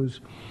for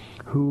those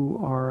who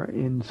are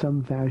in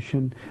some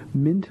fashion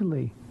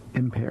mentally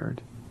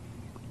impaired.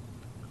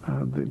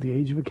 The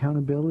age of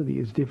accountability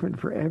is different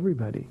for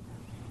everybody.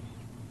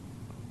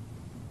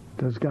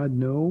 Does God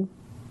know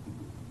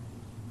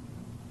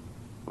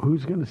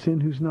who's going to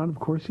sin, who's not? Of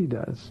course he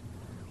does.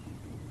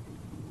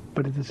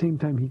 But at the same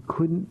time, he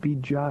couldn't be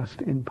just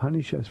and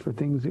punish us for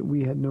things that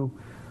we had no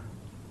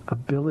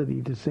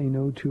ability to say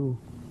no to,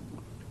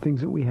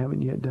 things that we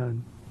haven't yet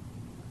done.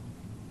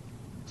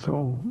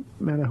 So,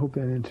 Matt, I hope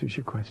that answers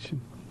your question.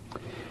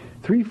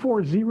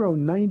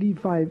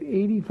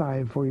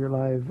 340-9585 for your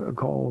live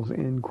calls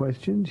and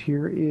questions.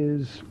 Here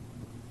is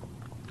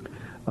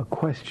a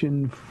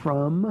question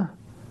from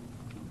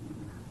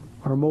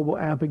our mobile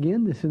app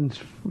again.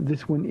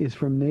 This one is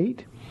from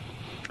Nate.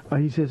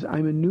 He says,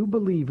 I'm a new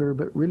believer,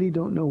 but really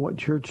don't know what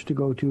church to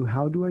go to.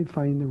 How do I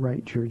find the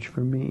right church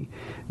for me?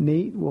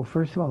 Nate, well,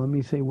 first of all, let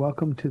me say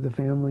welcome to the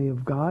family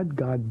of God.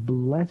 God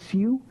bless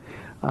you.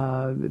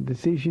 The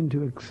decision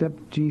to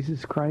accept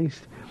Jesus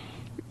Christ,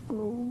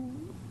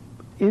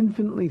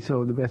 infinitely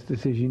so, the best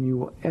decision you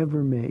will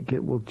ever make.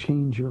 It will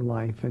change your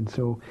life. And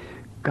so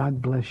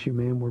God bless you,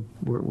 man.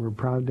 We're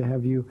proud to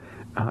have you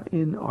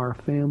in our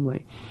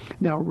family.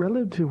 Now,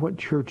 relative to what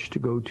church to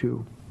go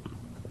to,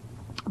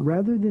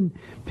 rather than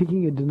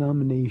picking a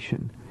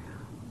denomination,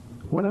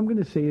 what I'm going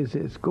to say is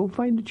this. Go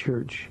find a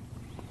church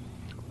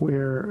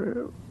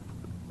where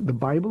the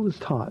Bible is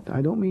taught.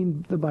 I don't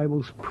mean the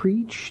Bible's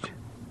preached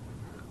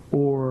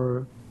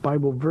or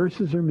Bible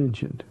verses are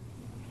mentioned.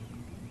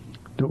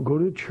 Don't go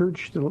to a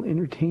church that'll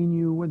entertain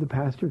you where the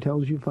pastor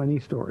tells you funny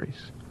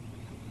stories.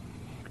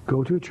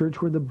 Go to a church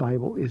where the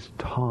Bible is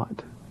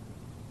taught.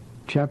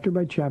 Chapter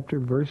by chapter,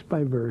 verse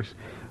by verse,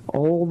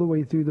 all the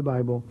way through the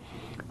Bible.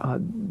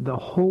 The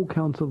whole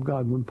counsel of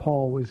God, when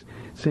Paul was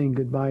saying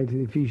goodbye to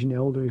the Ephesian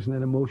elders in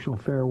that emotional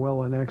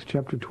farewell in Acts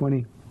chapter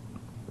 20,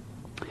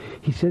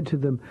 he said to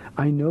them,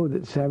 I know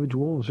that savage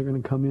wolves are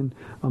going to come in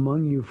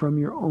among you from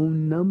your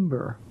own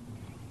number.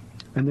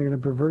 And they're going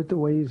to pervert the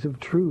ways of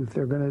truth.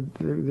 They're going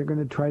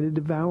to try to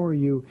devour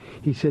you.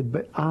 He said,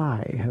 but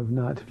I have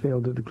not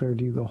failed to declare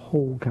to you the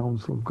whole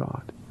counsel of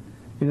God.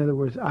 In other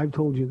words, I've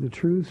told you the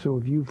truth, so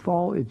if you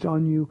fall, it's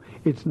on you,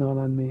 it's not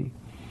on me.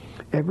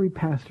 Every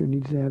pastor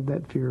needs to have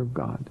that fear of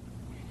God.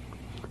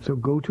 So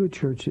go to a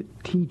church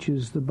that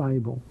teaches the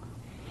Bible.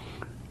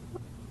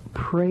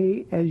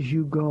 Pray as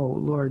you go.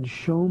 Lord,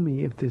 show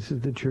me if this is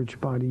the church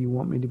body you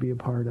want me to be a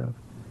part of.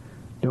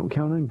 Don't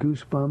count on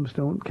goosebumps.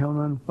 Don't count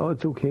on, oh,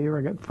 it's okay, or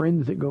I got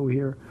friends that go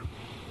here.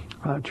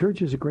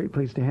 Church is a great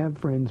place to have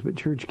friends, but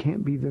friends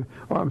can't be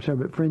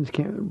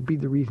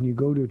the reason you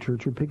go to a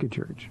church or pick a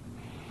church.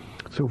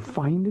 So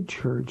find a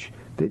church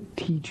that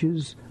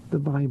teaches the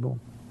Bible.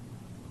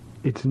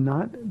 It's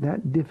not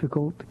that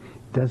difficult.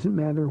 It doesn't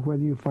matter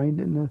whether you find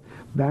it in a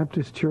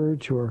Baptist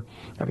church or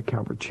at a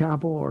Calvary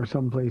Chapel or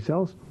someplace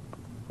else.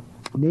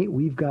 Nate,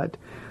 we've got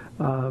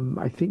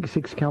I think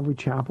 6 Calvary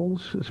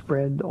Chapels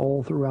spread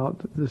all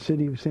throughout the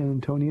city of San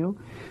Antonio.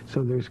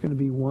 So there's going to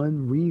be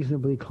one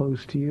reasonably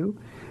close to you.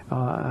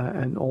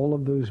 And all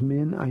of those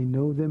men, I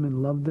know them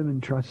and love them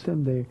and trust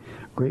them. They're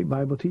great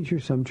Bible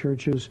teachers. Some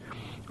churches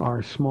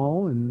are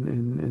small,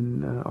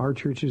 and our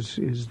church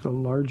is the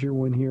larger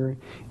one here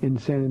in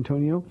San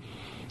Antonio.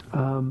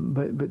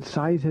 But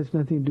size has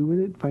nothing to do with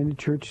it. Find a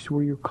church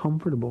where you're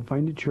comfortable.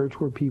 Find a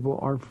church where people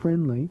are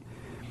friendly,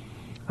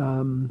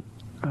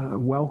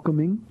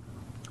 welcoming,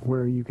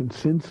 where you can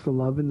sense the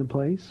love in the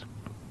place.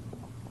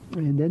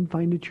 And then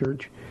find a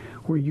church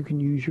where you can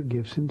use your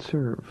gifts and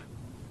serve.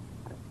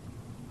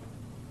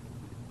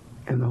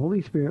 And the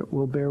Holy Spirit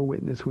will bear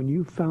witness. When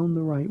you found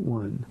the right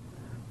one,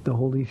 the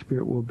Holy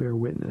Spirit will bear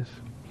witness.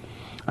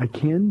 I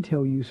can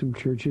tell you some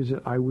churches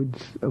that I would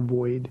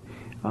avoid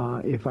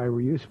if I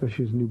were you,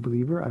 especially as a new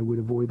believer. I would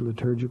avoid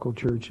liturgical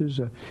churches,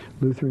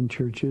 Lutheran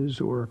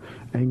churches, or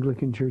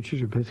Anglican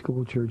churches, or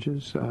Episcopal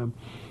churches.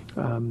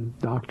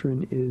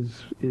 Doctrine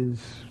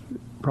is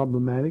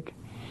problematic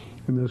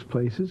in those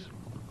places.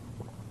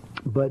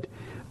 But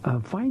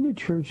find a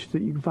church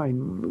that you can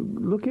find.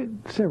 Look at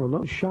several.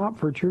 Don't shop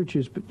for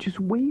churches, but just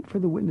wait for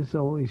the witness of the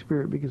Holy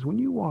Spirit, because when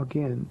you walk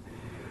in,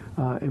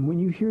 and when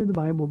you hear the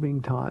Bible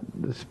being taught,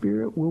 the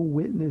Spirit will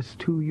witness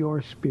to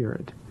your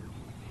spirit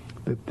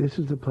that this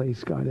is the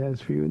place God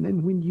has for you. And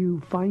then when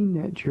you find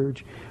that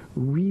church,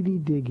 really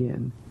dig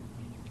in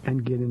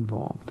and get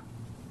involved.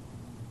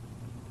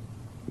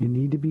 You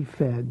need to be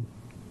fed.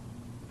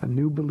 A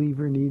new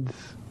believer needs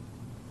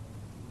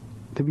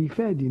to be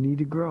fed. You need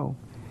to grow.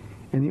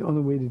 And the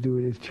only way to do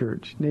it is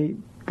church. Nate,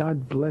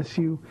 God bless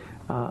you.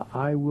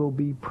 I will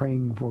be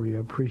praying for you. I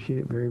appreciate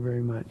it very,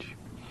 very much.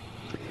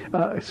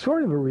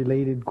 Sort of a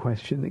related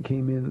question that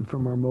came in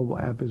from our mobile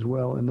app as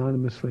well,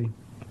 anonymously,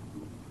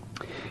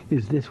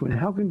 is this one.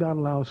 How can God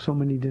allow so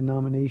many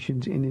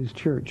denominations in his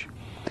church?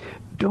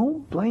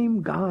 Don't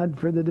blame God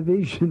for the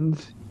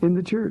divisions in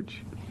the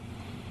church.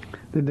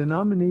 The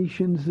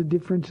denominations, the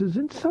differences,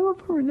 and some of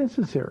them are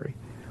necessary.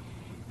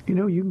 You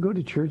know, you can go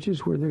to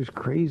churches where there's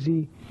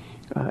crazy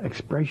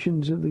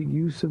expressions of the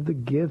use of the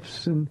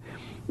gifts and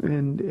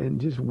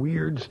just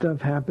weird stuff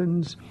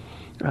happens.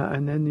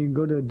 And then you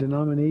go to a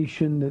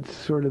denomination that's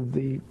sort of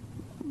the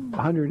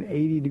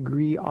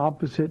 180-degree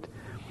opposite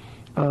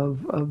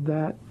of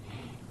that.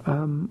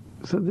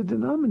 So the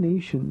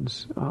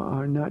denominations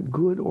are not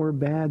good or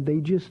bad. They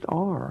just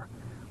are.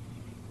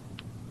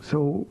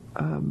 So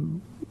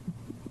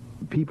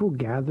people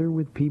gather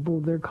with people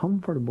they're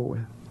comfortable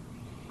with.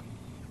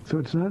 So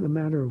it's not a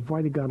matter of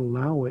why did God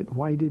allow it?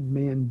 Why did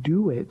man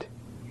do it?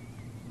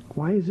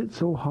 Why is it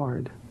so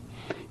hard?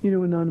 You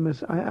know,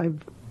 Anonymous,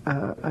 I've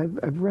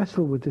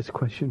wrestled with this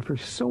question for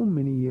so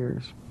many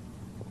years.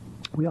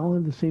 We all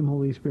have the same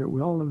Holy Spirit.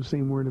 We all have the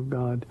same Word of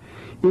God.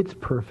 It's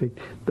perfect.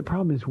 The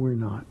problem is we're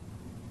not.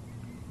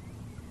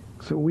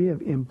 So we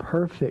have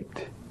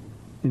imperfect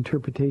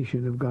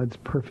interpretation of God's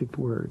perfect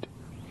Word.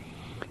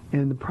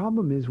 And the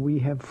problem is we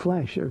have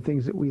flesh. There are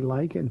things that we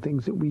like and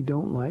things that we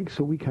don't like,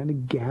 so we kind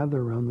of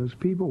gather around those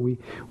people. We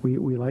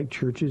like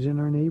churches in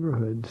our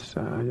neighborhoods.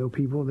 I know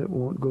people that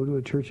won't go to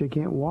a church they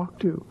can't walk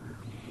to.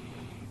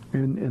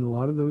 And a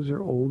lot of those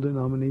are old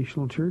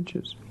denominational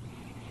churches.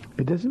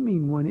 It doesn't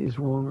mean one is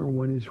wrong or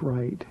one is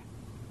right.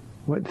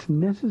 What's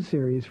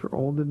necessary is for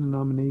all the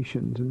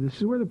denominations, and this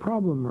is where the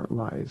problem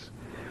lies,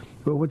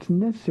 but what's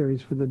necessary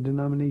is for the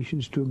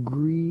denominations to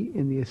agree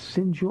in the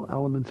essential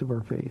elements of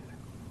our faith.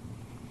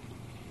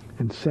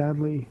 And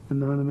sadly,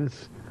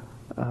 Anonymous,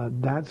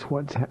 that's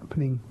what's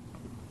happening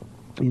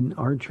in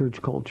our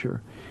church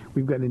culture.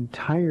 We've got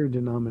entire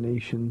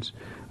denominations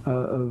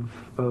of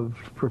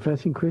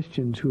professing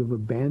Christians who have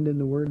abandoned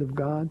the Word of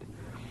God,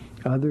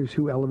 others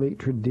who elevate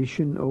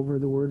tradition over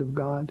the Word of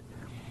God.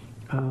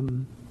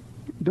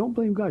 Don't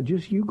blame God.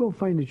 Just you go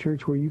find a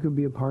church where you can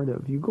be a part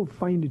of. You go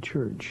find a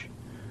church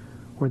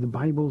where the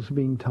Bible's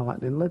being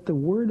taught, and let the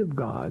Word of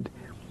God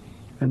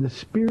and the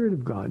Spirit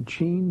of God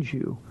change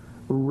you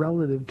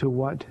relative to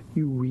what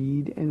you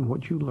read and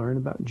what you learn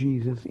about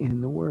Jesus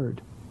in the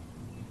Word.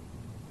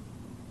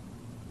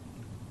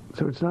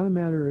 So it's not a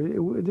matter,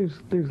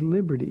 there's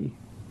liberty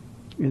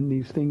in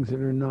these things that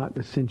are not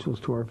essentials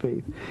to our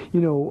faith. You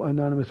know,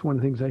 Anonymous, one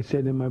of the things I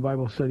said in my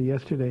Bible study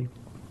yesterday,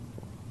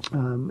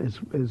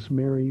 as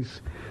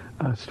Mary's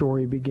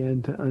story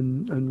began to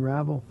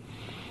unravel,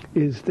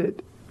 is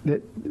that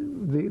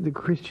the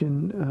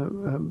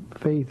Christian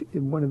faith,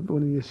 one of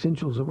the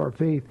essentials of our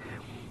faith,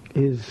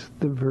 is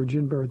the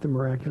virgin birth, the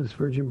miraculous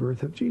virgin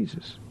birth of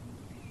Jesus.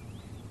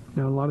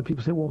 Now, a lot of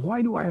people say, well,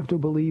 why do I have to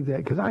believe that?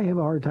 Because I have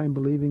a hard time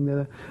believing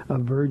that a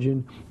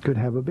virgin could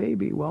have a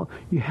baby. Well,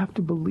 you have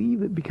to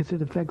believe it because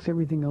it affects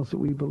everything else that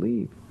we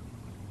believe.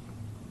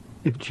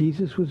 If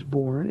Jesus was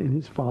born and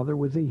his father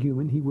was a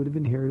human, he would have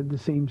inherited the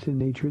same sin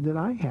nature that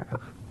I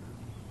have.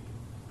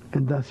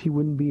 And thus he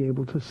wouldn't be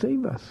able to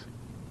save us.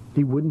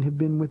 He wouldn't have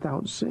been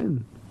without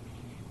sin.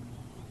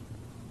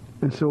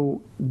 And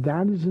so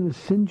that is an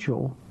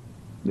essential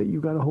that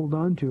you've got to hold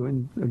on to.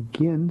 And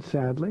again,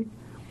 sadly,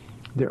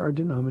 there are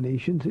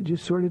denominations that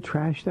just sort of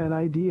trash that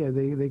idea.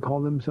 They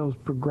call themselves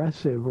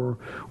progressive or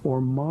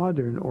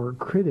modern or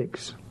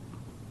critics.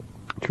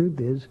 Truth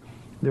is,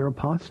 they're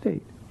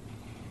apostate.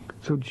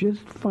 So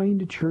just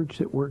find a church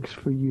that works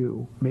for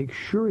you. Make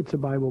sure it's a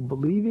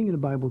Bible-believing and a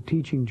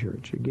Bible-teaching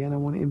church. Again, I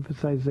want to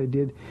emphasize, as I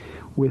did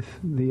with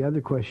the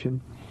other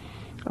question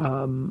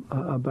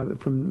about it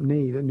from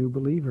Nate, a new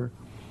believer,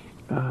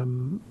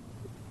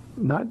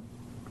 not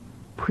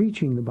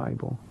preaching the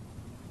Bible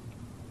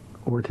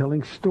or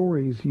telling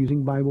stories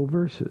using Bible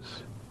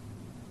verses,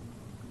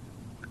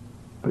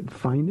 but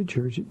find a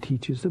church that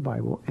teaches the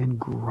Bible and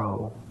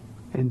grow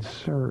and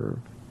serve.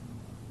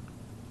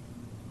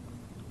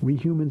 We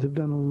humans have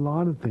done a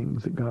lot of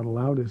things that God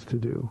allowed us to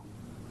do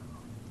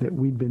that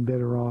we'd been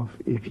better off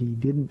if he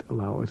didn't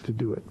allow us to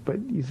do it. But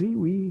you see,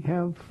 we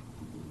have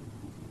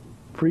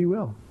free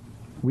will.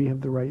 We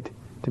have the right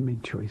to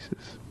make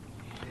choices.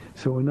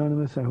 So,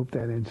 Anonymous, I hope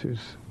that answers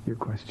your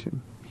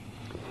question.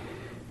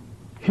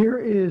 Here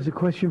is a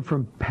question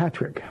from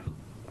Patrick.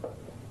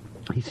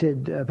 He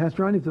said,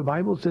 Pastor Ron, if the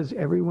Bible says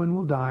everyone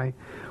will die,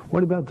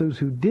 what about those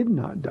who did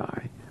not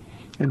die?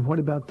 And what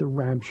about the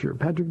rapture?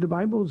 Patrick, the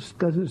Bible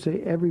doesn't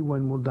say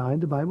everyone will die.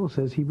 The Bible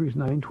says, Hebrews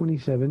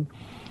 9:27,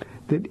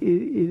 that it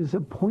is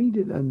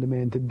appointed unto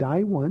man to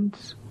die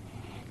once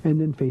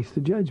and then face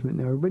the judgment.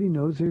 Now, everybody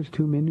knows there's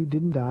two men who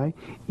didn't die.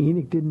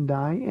 Enoch didn't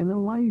die, and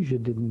Elijah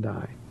didn't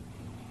die.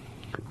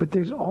 But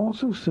there's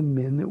also some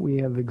men that we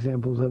have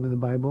examples of in the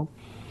Bible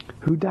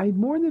who died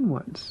more than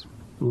once.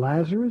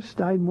 Lazarus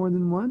died more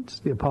than once.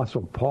 The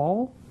Apostle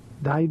Paul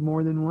died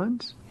more than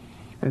once.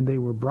 And they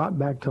were brought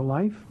back to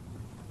life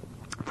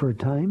for a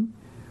time.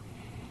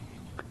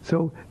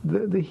 So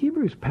the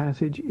Hebrews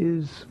passage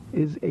is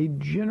a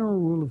general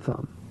rule of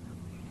thumb.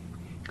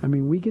 I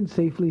mean, we can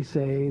safely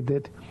say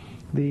that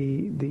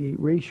the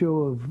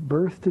ratio of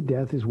birth to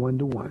death is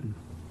 1-to-1.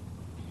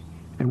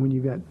 And when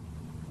you've got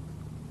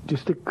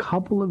just a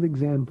couple of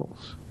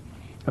examples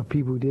of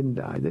people who didn't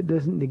die, that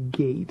doesn't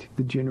negate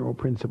the general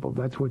principle.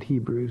 That's what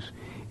Hebrews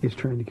is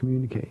trying to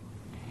communicate.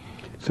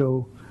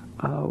 So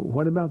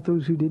what about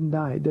those who didn't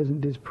die? It doesn't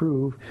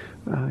disprove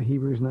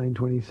Hebrews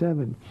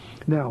 9:27.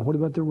 Now, what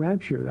about the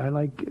rapture? I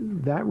like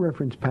that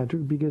reference,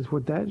 Patrick, because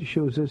what that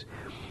shows us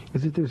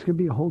is that there's going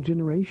to be a whole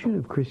generation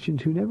of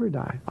Christians who never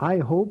die. I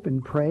hope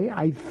and pray,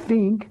 I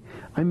think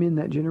I'm in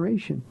that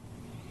generation.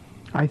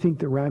 I think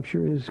the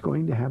rapture is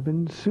going to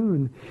happen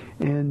soon.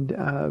 And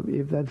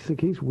if that's the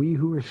case, we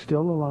who are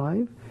still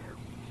alive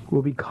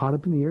will be caught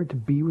up in the air to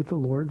be with the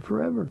Lord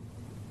forever.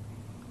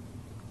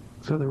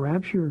 So the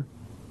rapture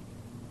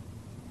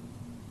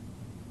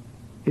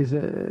is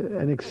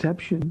an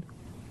exception,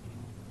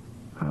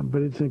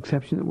 but it's an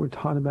exception that we're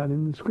taught about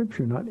in the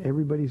Scripture. Not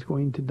everybody's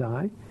going to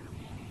die.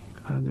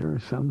 There are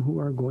some who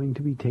are going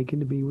to be taken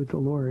to be with the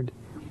Lord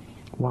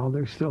while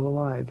they're still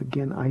alive.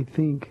 Again, I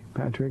think,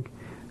 Patrick,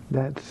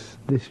 that's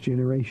this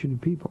generation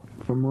of people.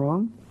 If I'm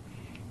wrong,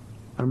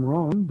 I'm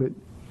wrong, but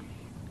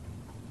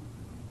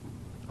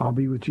I'll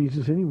be with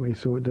Jesus anyway,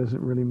 so it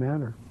doesn't really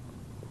matter.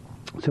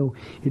 So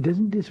it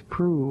doesn't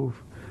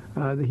disprove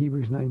the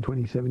Hebrews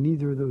 9:27.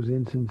 Neither of those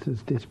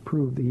instances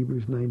disprove the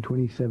Hebrews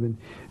 9:27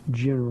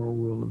 general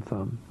rule of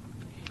thumb.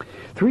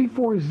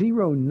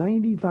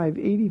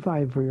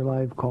 340-9585 for your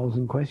live calls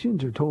and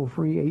questions, or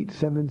toll-free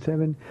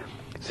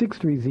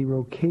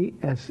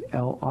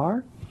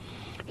 877-630-KSLR.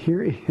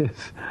 Here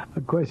is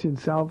a question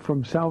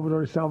from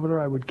Salvador. Salvador,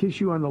 I would kiss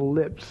you on the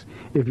lips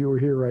if you were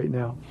here right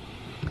now.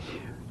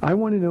 I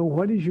want to know,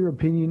 what is your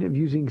opinion of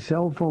using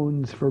cell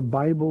phones for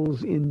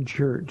Bibles in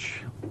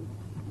church?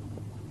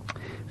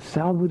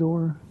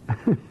 Salvador,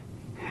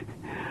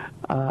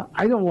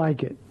 I don't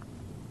like it.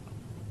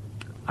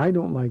 I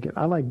don't like it.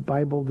 I like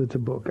Bible that's a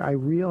book. I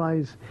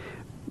realize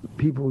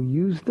people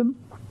use them.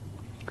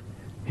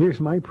 Here's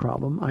my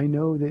problem. I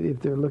know that if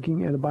they're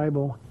looking at a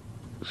Bible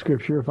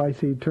scripture, if I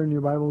say turn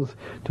your Bibles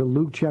to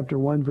Luke chapter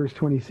 1 verse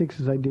 26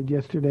 as I did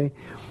yesterday,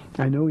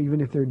 I know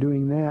even if they're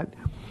doing that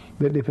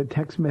if a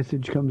text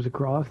message comes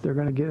across, they're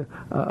going to get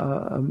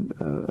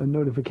a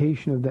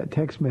notification of that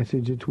text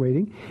message that's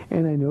waiting,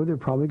 and I know they're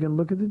probably going to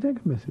look at the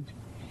text message.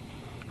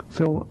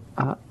 So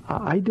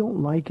I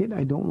don't like it.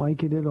 I don't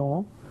like it at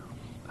all.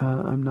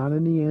 I'm not a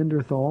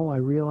Neanderthal. I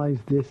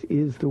realize this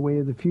is the way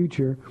of the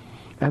future.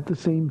 At the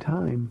same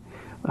time,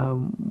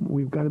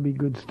 we've got to be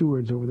good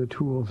stewards over the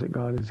tools that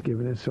God has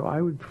given us. So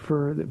I would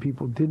prefer that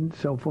people didn't.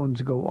 Cell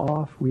phones go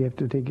off. We have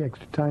to take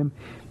extra time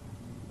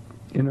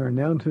in our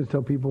announcements,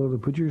 tell people to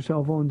put your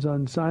cell phones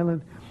on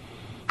silent.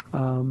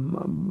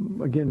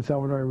 Again,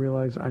 Salvador, I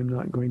realize I'm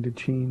not going to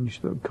change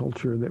the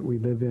culture that we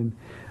live in.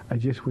 I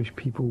just wish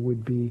people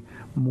would be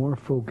more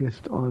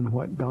focused on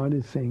what God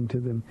is saying to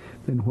them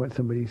than what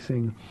somebody's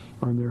saying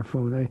on their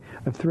phone.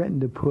 I've threatened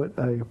to put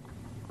on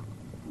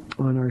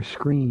our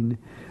screen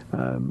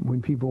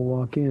when people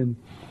walk in,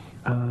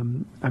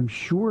 I'm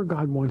sure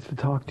God wants to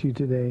talk to you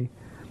today,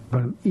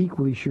 but I'm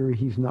equally sure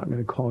he's not going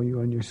to call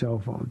you on your cell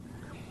phone.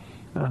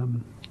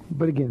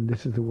 But again,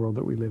 this is the world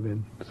that we live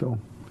in, so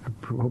I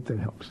hope that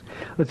helps.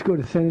 Let's go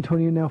to San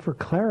Antonio now for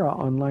Clara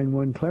on line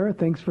 1. Clara,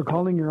 thanks for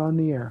calling. You're on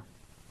the air.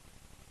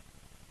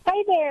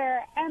 Hi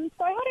there.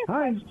 So I had a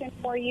question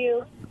for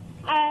you,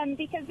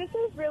 because this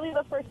is really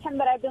the first time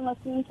that I've been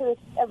listening to this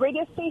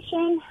radio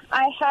station.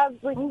 I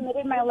have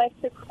recommitted my life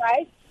to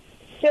Christ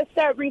just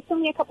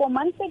recently, a couple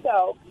months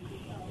ago.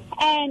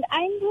 And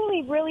I'm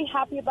really, really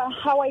happy about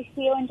how I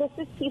feel and just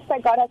this peace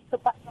that God has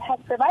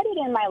provided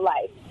in my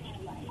life.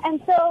 And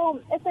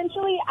so,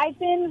 essentially, I've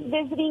been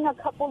visiting a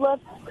couple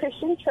of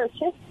Christian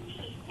churches,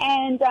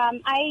 and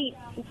I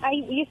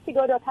used to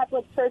go to a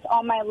Catholic church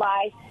all my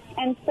life.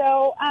 And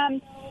so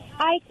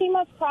I came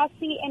across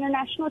the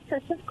International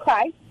Church of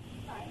Christ,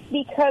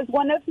 because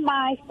one of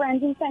my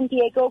friends in San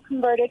Diego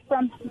converted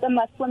from the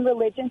Muslim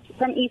religion,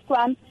 from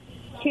Islam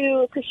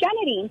to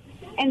Christianity.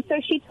 And so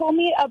she told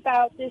me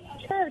about this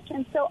church,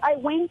 and so I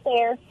went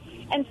there.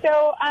 And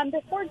so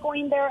before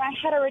going there, I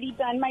had already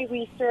done my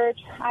research.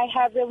 I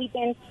have really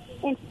been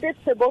in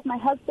Scripture, both my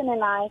husband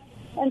and I.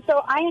 And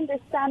so I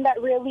understand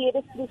that really it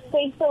is through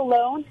faith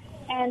alone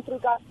and through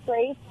God's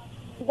grace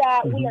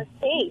that we are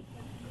saved.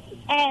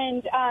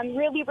 And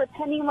really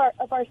repenting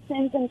of our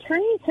sins and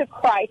turning to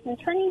Christ and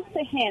turning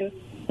to Him,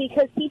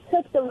 because He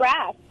took the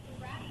wrath.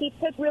 He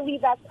took really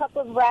that cup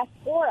of wrath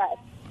for us.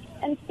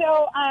 And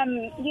so,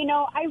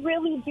 I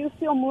really do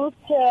feel moved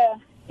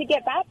to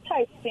get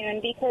baptized soon,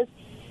 because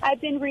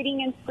I've been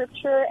reading in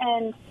Scripture,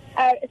 and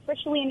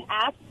especially in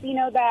Acts,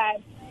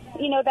 that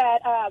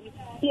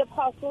the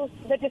apostles,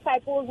 the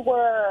disciples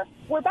were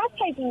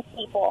baptizing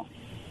people.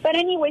 But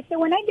anyway, so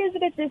when I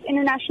visited this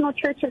International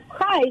Church of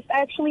Christ,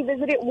 I actually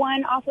visited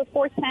one off of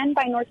 410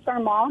 by North Star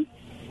Mall.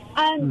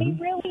 They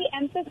really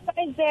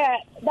emphasize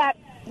that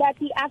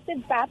the act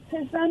of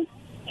baptism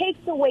takes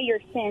away your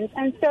sins.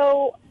 And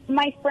so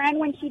my friend,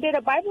 when she did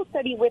a Bible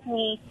study with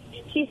me,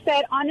 she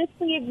said,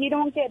 honestly, if you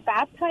don't get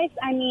baptized,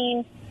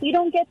 you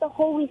don't get the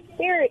Holy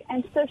Spirit.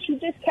 And so she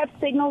just kept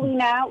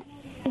signaling out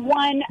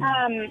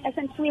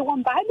essentially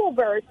one Bible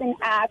verse in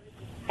Acts.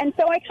 And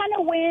so I kind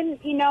of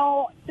went,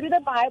 through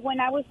the Bible,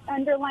 and I was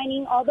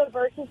underlining all the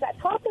verses that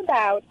talk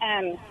about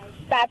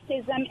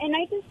baptism, and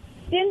I just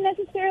didn't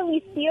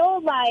necessarily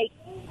feel like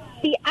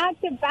the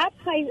act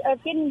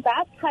of getting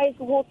baptized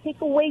will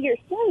take away your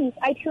sins.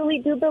 I truly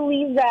do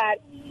believe that,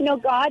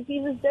 God,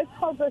 Jesus does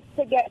call us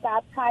to get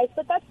baptized,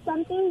 but that's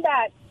something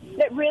that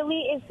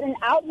really is an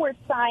outward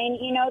sign,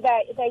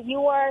 that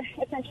you are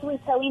essentially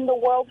telling the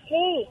world,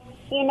 hey,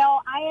 I'm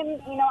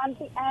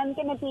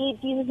going to be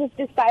Jesus'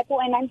 disciple,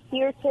 and I'm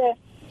here to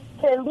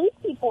lead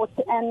people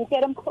and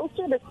get them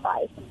closer to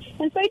Christ.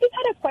 And so I just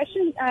had a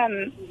question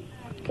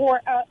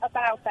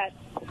about that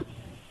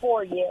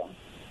for you.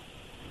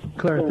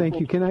 Clara, thank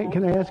you. Can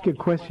I ask you a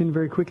question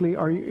very quickly?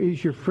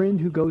 Is your friend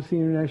who goes to the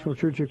International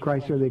Church of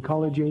Christ, are they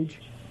college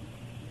age?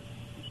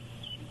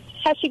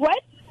 Has she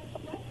what?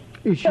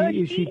 Is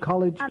she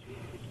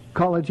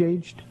college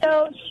aged?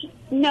 So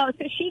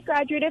she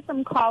graduated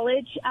from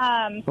college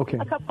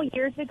a couple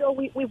years ago.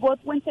 We both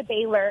went to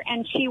Baylor,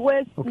 and she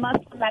was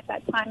Muslim at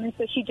that time, and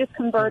so she just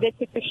converted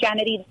to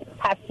Christianity this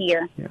past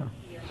year.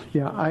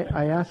 Yeah.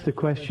 I asked the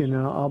question,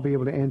 and I'll be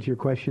able to answer your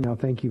question now.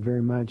 Thank you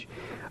very much.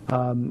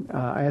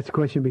 I asked the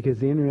question because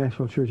the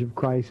International Church of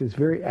Christ is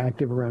very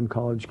active around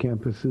college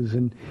campuses,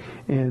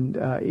 and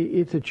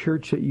it's a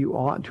church that you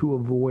ought to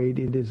avoid.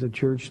 It is a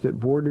church that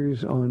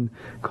borders on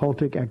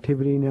cultic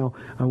activity. Now,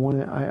 I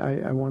want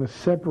to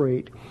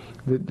separate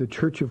the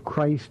Church of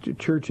Christ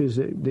churches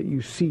that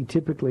you see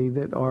typically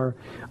that are,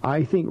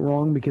 I think,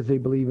 wrong because they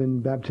believe in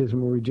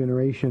baptismal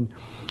regeneration,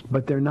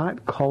 but they're not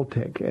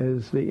cultic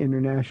as the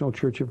International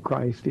Church of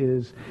Christ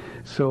is.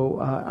 So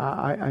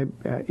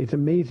it's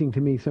amazing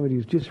to me, somebody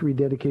who's just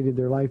rededicated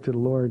their life to the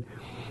Lord.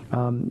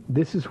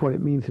 This is what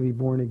it means to be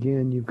born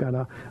again. You've got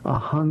a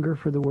hunger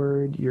for the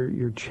Word.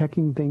 You're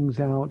checking things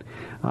out.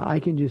 I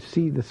can just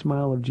see the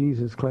smile of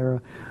Jesus,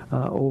 Clara,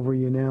 over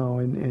you now,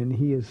 and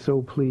He is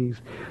so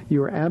pleased.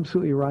 You are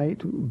absolutely right.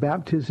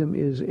 Baptism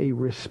is a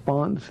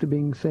response to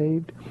being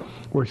saved.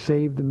 We're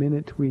saved the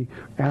minute we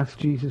ask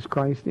Jesus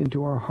Christ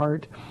into our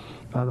heart.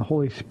 The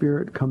Holy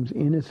Spirit comes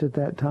in us at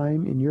that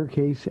time. In your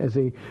case, as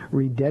a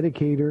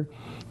rededicator,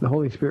 the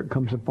Holy Spirit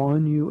comes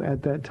upon you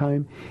at that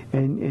time,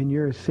 and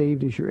you're as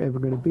saved as you're ever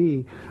going to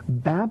be.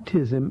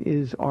 Baptism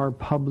is our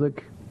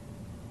public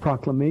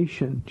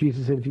proclamation.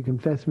 Jesus said, if you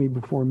confess me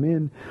before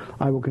men,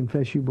 I will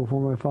confess you before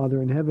my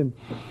Father in heaven.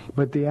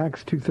 But the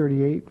Acts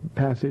 2:38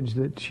 passage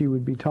that she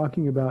would be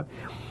talking about,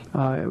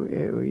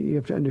 you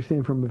have to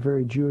understand from a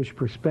very Jewish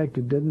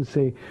perspective, it doesn't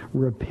say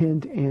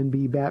repent and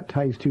be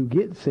baptized to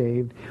get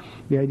saved.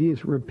 The idea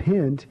is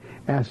repent,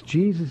 ask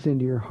Jesus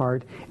into your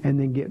heart, and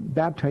then get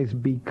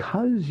baptized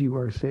because you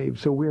are saved.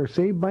 So we are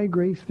saved by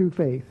grace through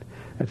faith.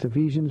 That's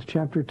Ephesians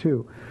chapter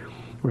 2.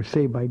 We're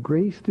saved by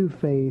grace through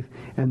faith,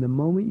 and the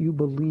moment you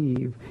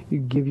believe,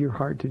 you give your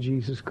heart to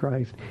Jesus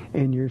Christ,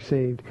 and you're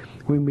saved.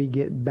 When we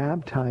get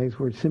baptized,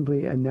 we're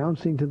simply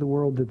announcing to the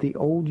world that the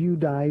old you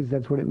dies.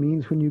 That's what it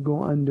means when you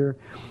go under,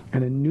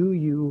 and a new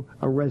you,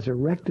 a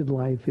resurrected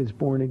life, is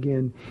born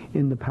again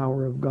in the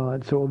power of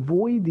God. So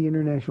avoid the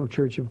International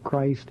Church of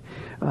Christ.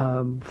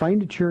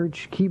 Find a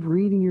church. Keep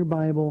reading your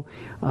Bible.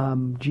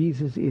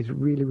 Jesus is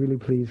really, really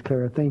pleased.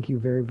 Clara, thank you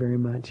very, very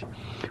much.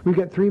 We've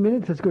got 3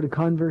 minutes. Let's go to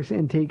Converse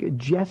and take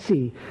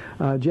Jesse.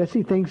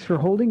 Jesse, thanks for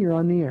holding. You're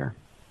on the air.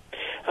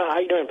 How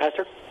you doing,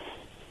 Pastor?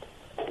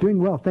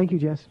 Doing well. Thank you,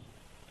 Jess.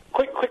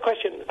 Quick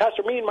question.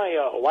 Pastor, me and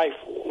my wife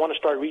want to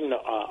start reading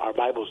our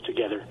Bibles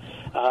together.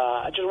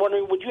 I just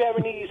wondering, would you have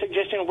any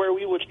suggestion where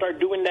we would start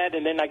doing that,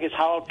 and then I guess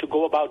how to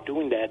go about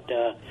doing that?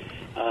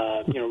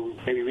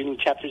 Maybe reading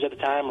chapters at a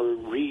time, or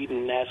read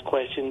and ask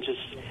questions.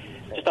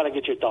 Just thought I'd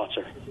get your thoughts,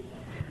 sir.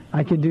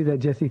 I can do that,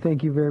 Jesse.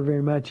 Thank you very,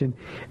 very much. And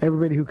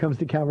everybody who comes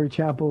to Calvary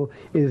Chapel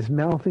is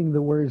mouthing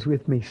the words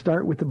with me.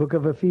 Start with the book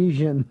of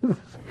Ephesians.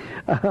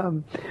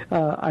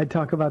 I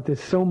talk about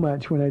this so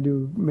much when I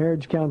do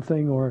marriage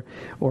counseling or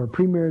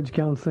pre-marriage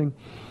counseling.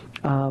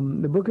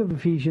 The book of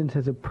Ephesians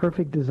has a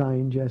perfect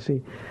design,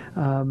 Jesse.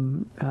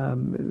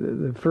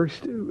 The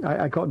first,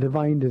 I call it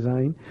divine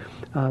design.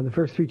 The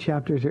first 3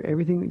 chapters are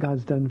everything that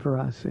God's done for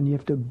us, and you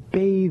have to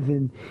bathe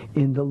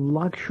in the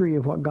luxury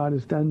of what God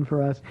has done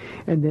for us.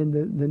 And then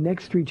the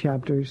next 3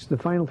 chapters, the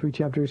final 3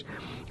 chapters,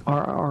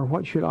 are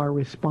what should our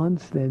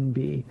response then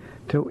be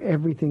to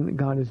everything that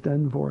God has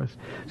done for us.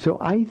 So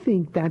I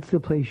think that's the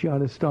place you ought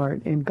to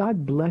start. And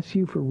God bless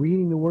you for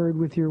reading the Word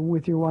with your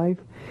wife.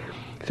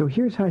 So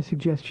here's how I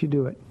suggest you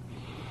do it.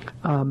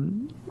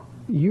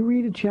 You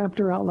read a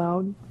chapter out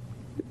loud,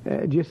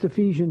 just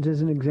Ephesians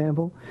as an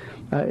example.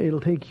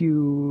 It'll take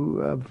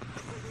you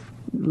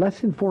less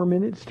than 4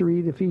 minutes to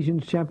read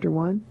Ephesians chapter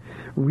 1.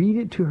 Read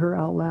it to her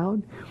out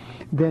loud.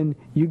 Then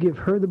you give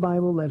her the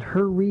Bible, let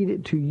her read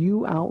it to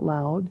you out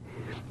loud,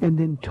 and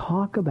then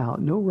talk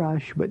about, no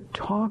rush, but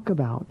talk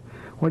about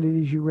what it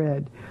is you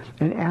read,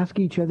 and ask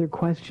each other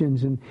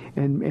questions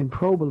and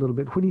probe a little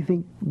bit. What do you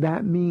think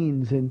that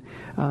means? And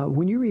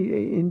when you read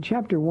in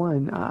chapter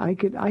 1, I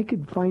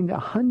could find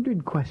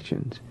 100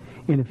 questions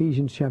in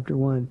Ephesians chapter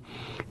 1.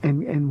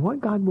 And what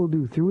God will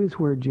do through His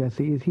Word,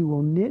 Jesse, is He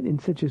will knit in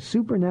such a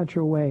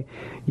supernatural way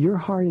your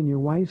heart and your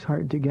wife's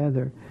heart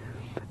together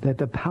that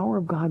the power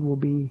of God will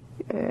be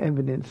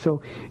evident.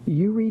 So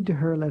you read to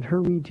her, let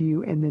her read to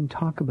you, and then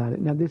talk about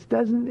it. Now, this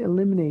doesn't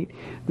eliminate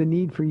the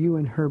need for you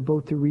and her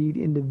both to read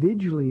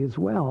individually as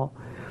well.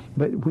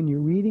 But when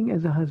you're reading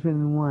as a husband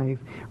and wife,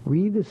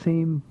 read the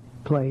same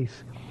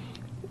place.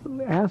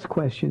 Ask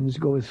questions,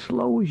 go as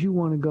slow as you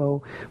want to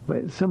go,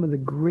 but some of the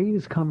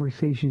greatest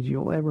conversations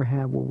you'll ever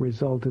have will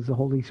result as the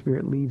Holy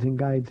Spirit leads and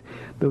guides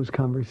those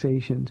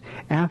conversations.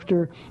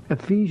 After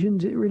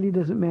Ephesians, it really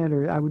doesn't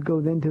matter. I would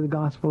go then to the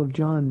Gospel of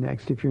John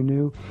next. If you're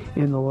new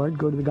in the Lord,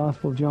 go to the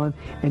Gospel of John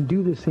and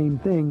do the same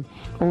thing,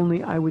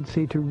 only I would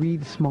say to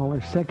read smaller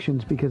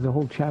sections because the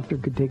whole chapter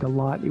could take a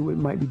lot. It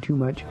might be too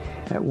much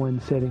at one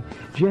sitting.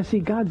 Jesse,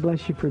 God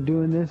bless you for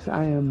doing this.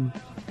 I am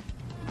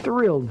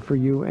thrilled for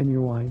you and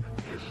your wife.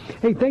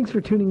 Hey, thanks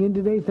for tuning in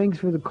today. Thanks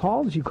for the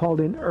calls. You called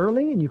in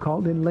early and you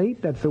called in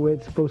late. That's the way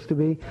it's supposed to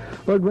be.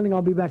 Lord willing,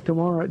 I'll be back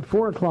tomorrow at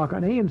 4 o'clock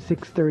on AM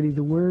 630,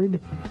 The Word.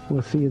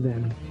 We'll see you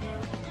then.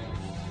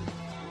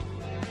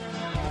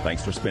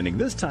 Thanks for spending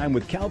this time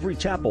with Calvary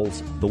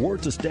Chapel's The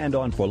Word to Stand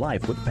On for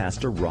Life with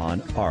Pastor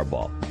Ron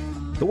Arbaugh.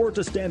 The Word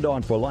to Stand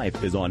On for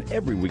Life is on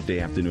every weekday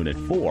afternoon at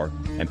 4,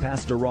 and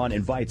Pastor Ron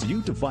invites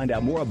you to find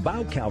out more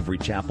about Calvary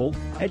Chapel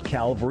at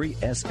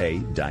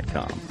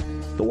calvarysa.com.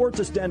 The Word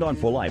to Stand On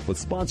for Life was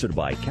sponsored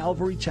by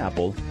Calvary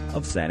Chapel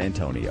of San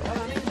Antonio.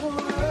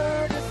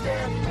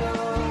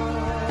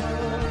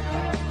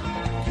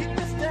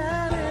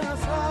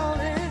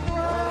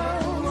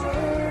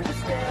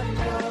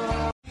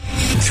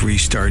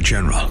 3-star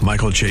General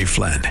Michael J.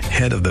 Flynn,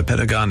 head of the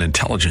Pentagon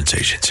Intelligence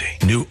Agency,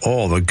 knew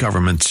all the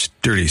government's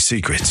dirty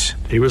secrets.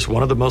 He was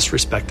one of the most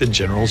respected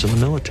generals in the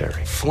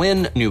military.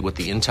 Flynn knew what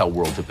the intel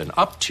world had been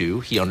up to.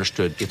 He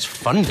understood its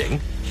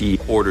funding. He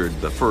ordered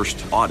the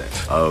first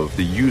audit of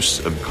the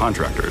use of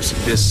contractors.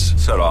 This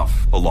set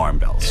off alarm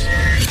bells.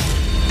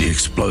 The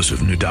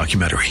explosive new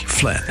documentary,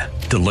 Flynn,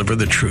 Deliver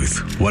the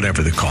Truth,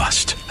 Whatever the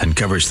Cost,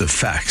 uncovers the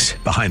facts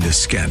behind this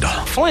scandal.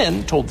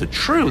 Flynn told the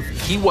truth.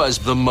 He was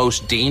the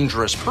most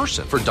dangerous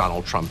person for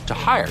Donald Trump to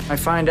hire. I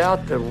find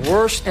out the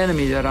worst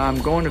enemy that I'm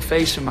going to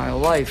face in my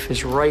life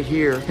is right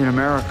here in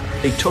America.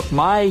 They took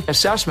my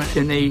assessment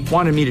and they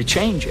wanted me to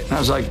change it. And I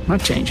was like, I'm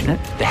not changing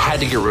it. They had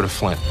to get rid of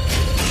Flynn.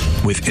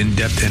 With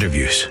in-depth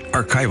interviews,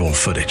 archival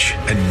footage,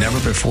 and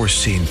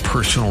never-before-seen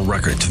personal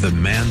records of the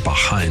man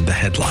behind the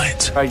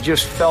headlines. I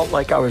just felt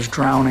like I was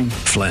drowning.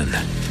 Flynn,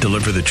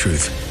 Deliver the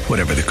Truth,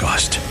 Whatever the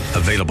Cost.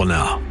 Available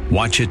now.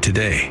 Watch it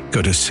today.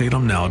 Go to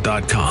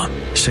salemnow.com.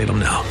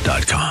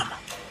 salemnow.com.